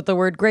mean, that's what the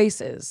word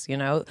grace is. You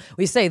know,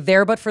 we say,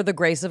 there but for the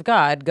grace of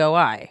God, go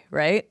I,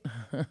 right?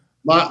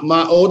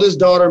 My oldest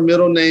daughter,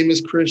 middle name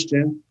is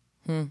Christian.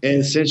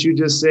 And since you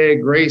just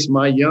said Grace,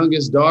 my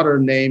youngest daughter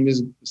name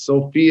is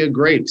Sophia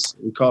Grace.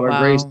 We call her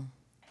Grace.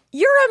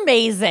 You're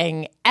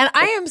amazing. And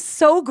I am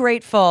so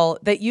grateful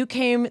that you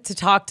came to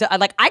talk to,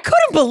 like, I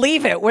couldn't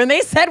believe it. When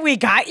they said we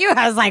got you,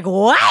 I was like,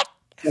 what?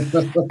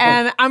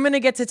 And I'm going to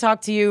get to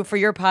talk to you for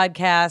your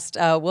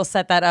podcast. We'll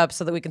set that up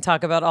so that we can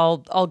talk about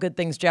all good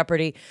things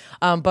Jeopardy.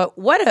 But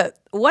what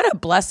a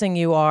blessing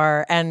you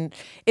are. And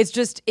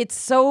it's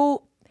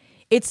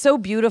so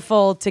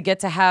beautiful to get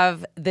to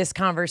have this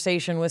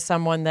conversation with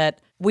someone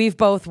that we've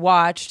both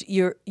watched.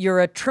 You're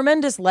a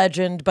tremendous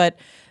legend, but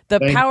the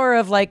power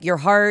of like your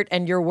heart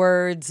and your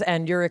words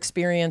and your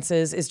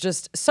experiences is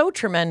just so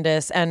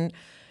tremendous. And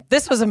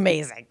this was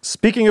amazing.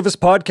 Speaking of his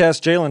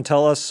podcast, Jalen,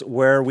 tell us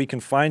where we can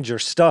find your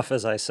stuff,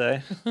 as I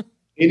say.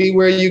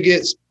 Anywhere you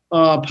get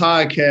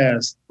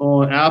podcasts,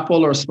 on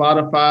Apple or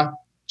Spotify,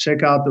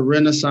 check out The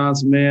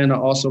Renaissance Man. I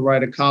also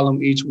write a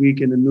column each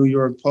week in the New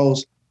York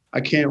Post.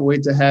 I can't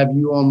wait to have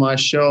you on my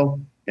show.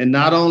 And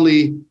not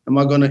only am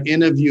I going to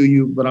interview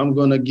you, but I'm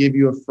going to give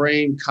you a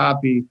framed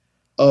copy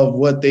of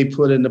what they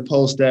put in the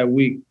Post that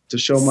week to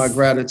show my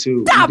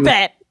gratitude. Stop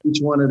it. Each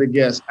one of the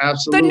guests.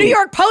 Absolutely. The New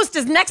York Post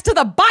is next to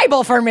the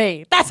Bible for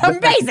me. That's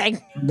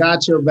amazing.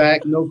 Got your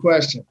back. No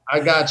question. I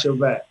got your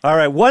back. All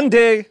right. One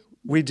day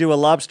we do a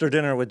lobster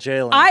dinner with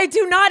Jalen. I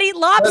do not eat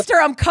lobster.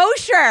 I'm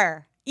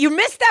kosher. You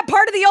missed that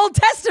part of the Old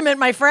Testament,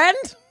 my friend.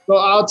 So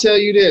I'll tell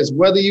you this,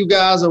 whether you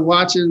guys are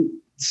watching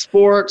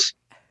sports,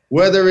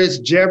 whether it's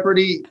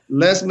Jeopardy,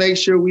 let's make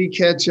sure we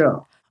catch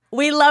up.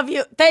 We love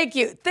you. Thank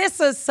you.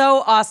 This is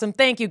so awesome.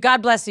 Thank you.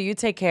 God bless you. You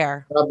take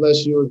care. God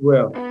bless you as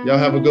well. Y'all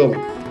have a good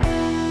one.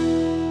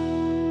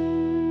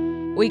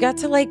 We got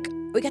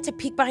to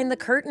peek behind the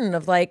curtain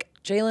of like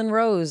Jalen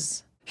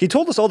Rose. He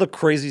told us all the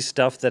crazy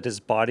stuff that his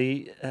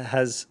body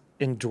has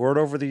endured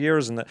over the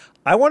years. And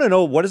I want to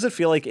know, what does it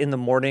feel like in the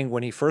morning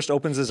when he first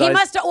opens his eyes? He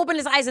must have opened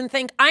his eyes and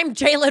think, I'm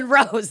Jalen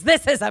Rose.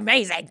 This is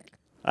amazing.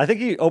 I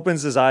think he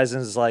opens his eyes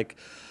and is like,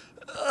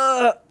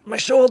 my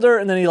shoulder,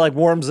 and then he like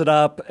warms it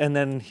up, and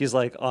then he's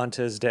like on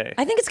to his day.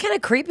 I think it's kind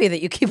of creepy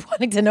that you keep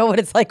wanting to know what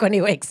it's like when he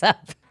wakes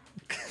up.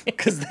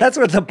 Because that's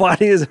where the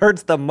body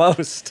hurts the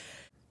most.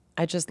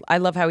 I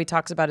love how he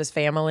talks about his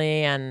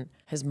family and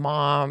his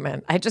mom,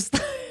 and I just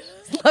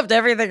loved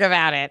everything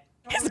about it.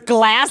 His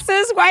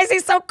glasses, why is he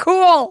so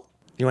cool?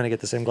 You want to get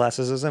the same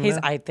glasses as him?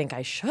 I think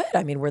I should.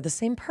 I mean, we're the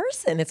same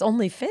person. It's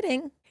only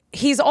fitting.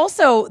 He's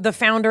also the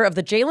founder of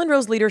the Jalen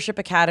Rose Leadership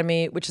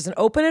Academy, which is an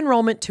open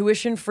enrollment,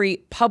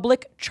 tuition-free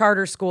public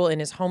charter school in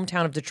his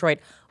hometown of Detroit.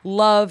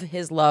 Love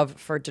his love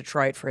for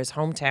Detroit, for his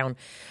hometown.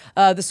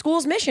 The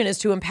school's mission is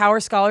to empower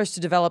scholars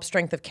to develop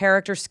strength of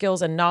character,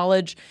 skills, and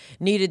knowledge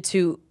needed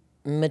to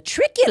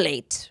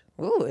matriculate.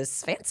 Ooh,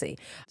 it's fancy.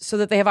 So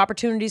that they have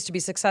opportunities to be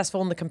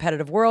successful in the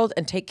competitive world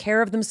and take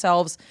care of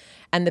themselves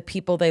and the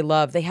people they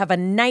love. They have a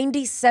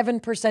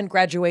 97%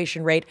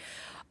 graduation rate,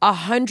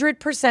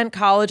 100%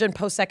 college and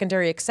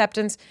post-secondary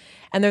acceptance,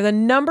 and they're the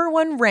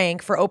 #1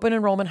 rank for open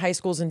enrollment high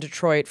schools in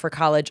Detroit for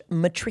college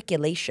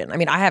matriculation. I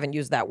mean, I haven't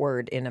used that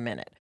word in a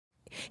minute.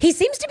 He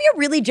seems to be a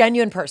really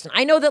genuine person.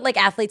 I know that like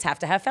athletes have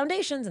to have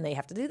foundations and they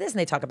have to do this and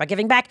they talk about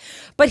giving back,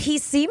 but he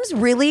seems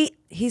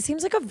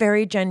like a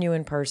very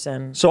genuine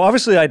person. So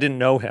obviously I didn't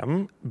know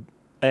him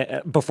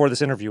before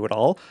this interview at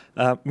all,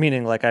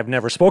 meaning like I've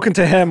never spoken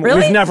to him.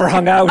 Really? We've never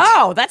hung out.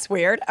 Oh, that's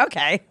weird.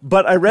 Okay.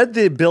 But I read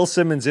the Bill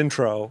Simmons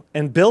intro,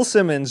 and Bill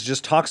Simmons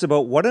just talks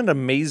about what an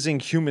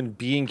amazing human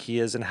being he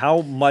is and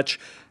how much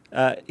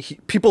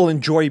people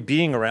enjoy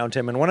being around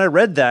him. And when I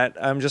read that,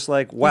 I'm just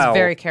like, wow. He's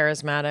very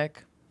charismatic.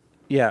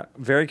 Yeah,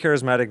 very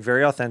charismatic,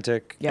 very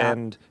authentic. Yeah.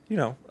 And, you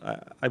know,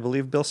 I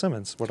believe Bill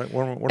Simmons. What am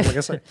I going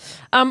to say?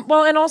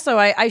 Well, and also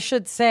I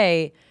should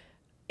say,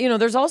 you know,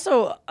 there's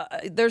also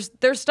there's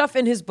stuff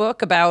in his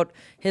book about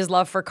his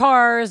love for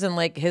cars and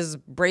like his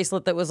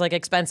bracelet that was like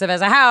expensive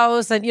as a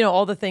house and, you know,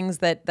 all the things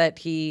that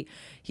he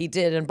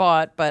did and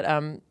bought. But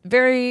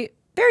very,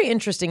 very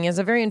interesting. He has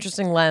a very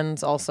interesting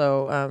lens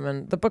also.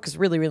 And the book is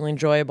really, really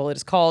enjoyable. It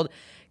is called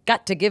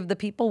Got to Give the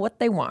People What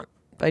They Want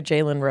by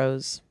Jalen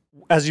Rose.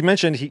 As you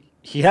mentioned,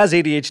 he has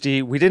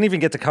ADHD. We didn't even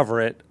get to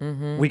cover it.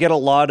 Mm-hmm. We get a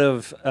lot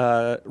of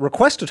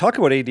requests to talk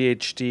about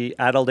ADHD,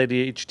 adult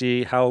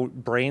ADHD, how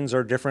brains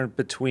are different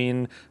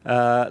between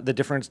the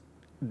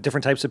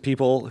different types of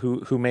people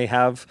who may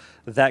have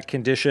that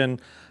condition.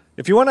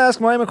 If you want to ask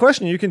Mayim a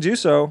question, you can do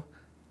so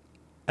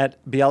At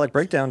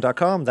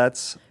bialikbreakdown.com.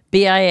 That's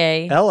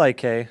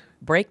BIALIK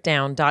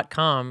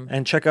breakdown.com.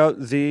 And check out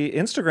the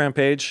Instagram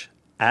page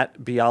at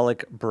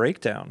Bialik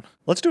Breakdown.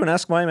 Let's do an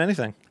Ask Mayim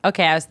Anything.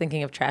 Okay, I was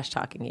thinking of trash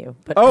talking you.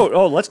 But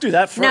Oh, let's do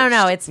that first.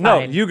 No, it's fine. No,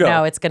 you go.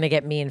 No, it's going to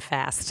get mean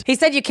fast. He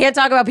said you can't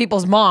talk about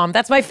people's mom.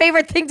 That's my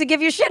favorite thing to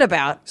give you shit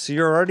about. So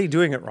you're already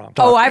doing it wrong.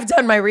 Oh, I've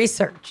done my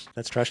research.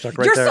 That's trash talk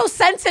right You're there. so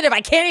sensitive. I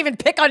can't even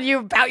pick on you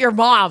about your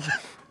mom.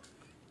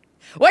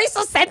 Why are you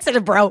so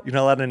sensitive, bro? You're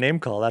not allowed to name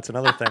call. That's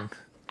another thing.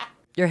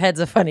 Your head's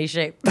a funny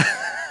shape.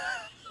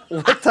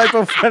 What type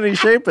of funny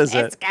shape is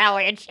it? It's got a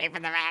weird shape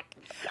in the back.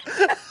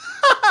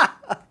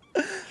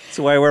 That's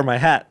why I wear my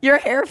hat. Your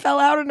hair fell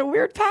out in a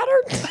weird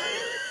pattern.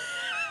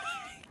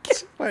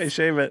 That's why I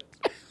shave it.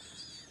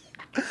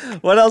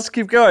 What else?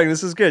 Keep going.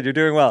 This is good. You're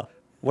doing well.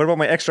 What about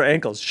my extra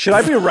ankles? Should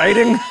I be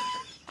writing?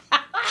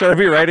 Should I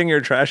be writing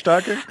your trash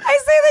talking? I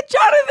say that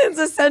Jonathan's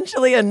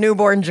essentially a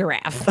newborn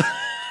giraffe.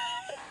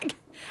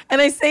 And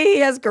I say he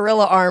has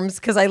gorilla arms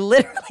because I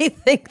literally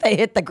think they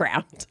hit the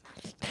ground.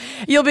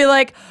 You'll be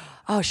like,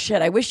 oh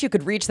shit, I wish you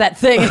could reach that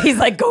thing. And he's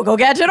like, go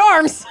gadget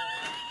arms.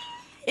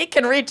 He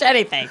can reach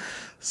anything.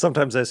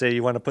 Sometimes I say,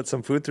 you want to put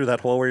some food through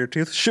that hole where your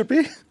tooth should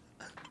be?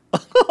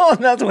 Oh,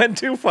 that went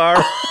too far.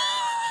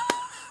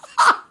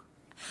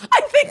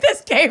 I think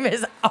this game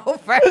is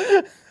over.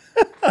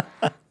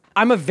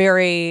 I'm a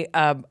very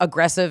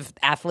aggressive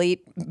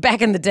athlete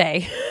back in the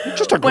day. You're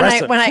just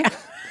aggressive.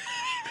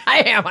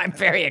 I am. I'm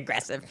very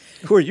aggressive.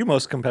 Who are you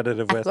most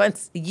competitive with?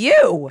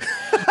 You.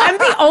 I'm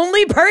the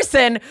only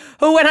person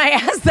who, when I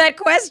ask that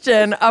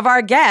question of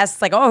our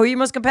guests, like, oh, who are you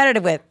most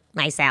competitive with?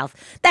 Myself.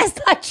 That's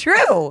not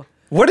true.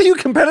 What are you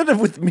competitive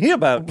with me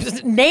about?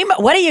 Just name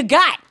it. What do you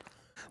got?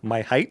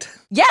 My height?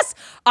 Yes.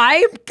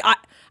 I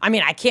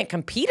mean, I can't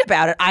compete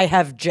about it. I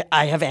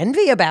have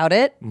envy about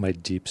it. My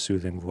deep,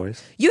 soothing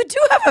voice. You do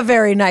have a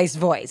very nice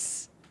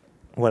voice.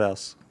 What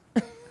else?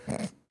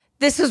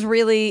 This was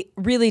really,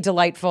 really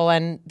delightful,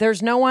 and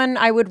there's no one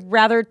I would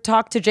rather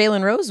talk to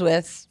Jalen Rose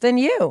with than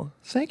you.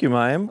 Thank you,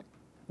 Mayim.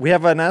 We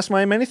have an Ask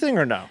Mayim Anything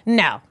or no?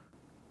 No.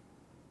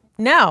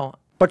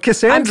 But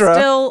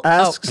Cassandra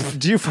asks,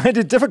 do you find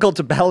it difficult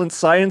to balance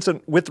science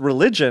with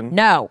religion?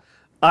 No.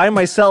 I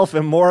myself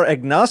am more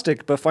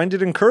agnostic, but find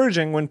it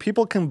encouraging when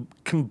people can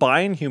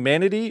combine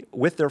humanity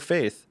with their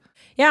faith.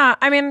 Yeah,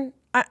 I mean,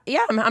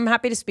 I'm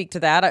happy to speak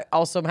to that. I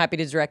also am happy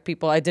to direct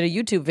people. I did a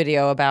YouTube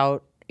video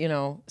about,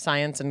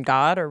 science and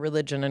God, or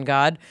religion and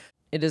God.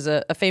 It is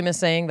a famous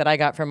saying that I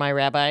got from my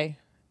rabbi.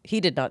 He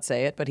did not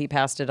say it, but he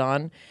passed it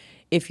on.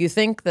 If you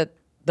think that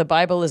the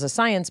Bible is a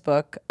science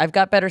book, I've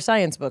got better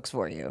science books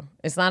for you.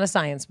 It's not a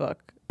science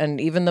book. And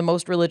even the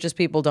most religious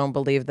people don't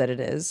believe that it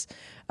is.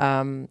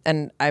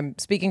 And I'm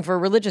speaking for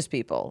religious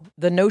people.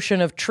 The notion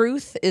of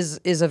truth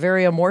is a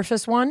very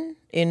amorphous one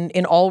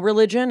in all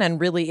religion and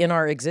really in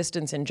our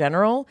existence in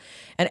general.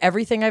 And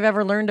everything I've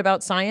ever learned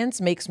about science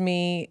makes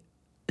me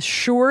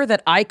sure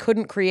that I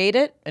couldn't create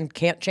it and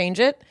can't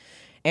change it.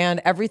 And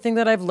everything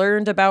that I've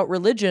learned about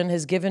religion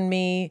has given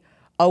me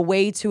a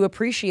way to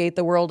appreciate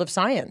the world of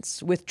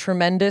science with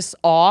tremendous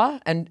awe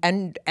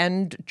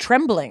and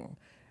trembling.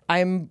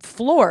 I'm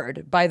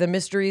floored by the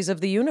mysteries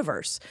of the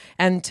universe.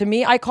 And to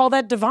me, I call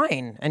that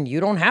divine, and you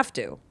don't have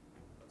to.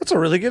 That's a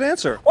really good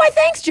answer. Why,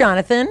 thanks,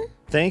 Jonathan.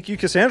 Thank you,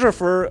 Cassandra,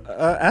 for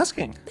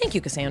asking. Thank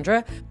you,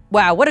 Cassandra.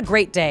 Wow, what a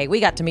great day. We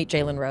got to meet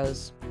Jalen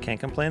Rose. Can't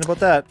complain about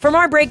that. From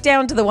our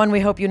breakdown to the one we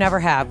hope you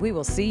never have, we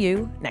will see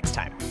you next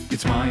time.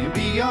 It's Mayim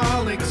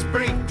Bialik's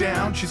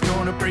breakdown. She's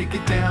gonna break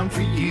it down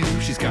for you.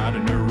 She's got a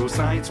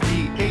neuroscience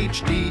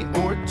PhD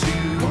or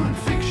two. One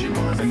fiction,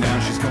 one. And now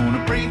she's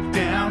gonna break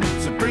down.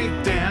 It's a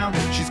breakdown.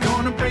 She's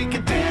gonna break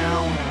it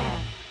down.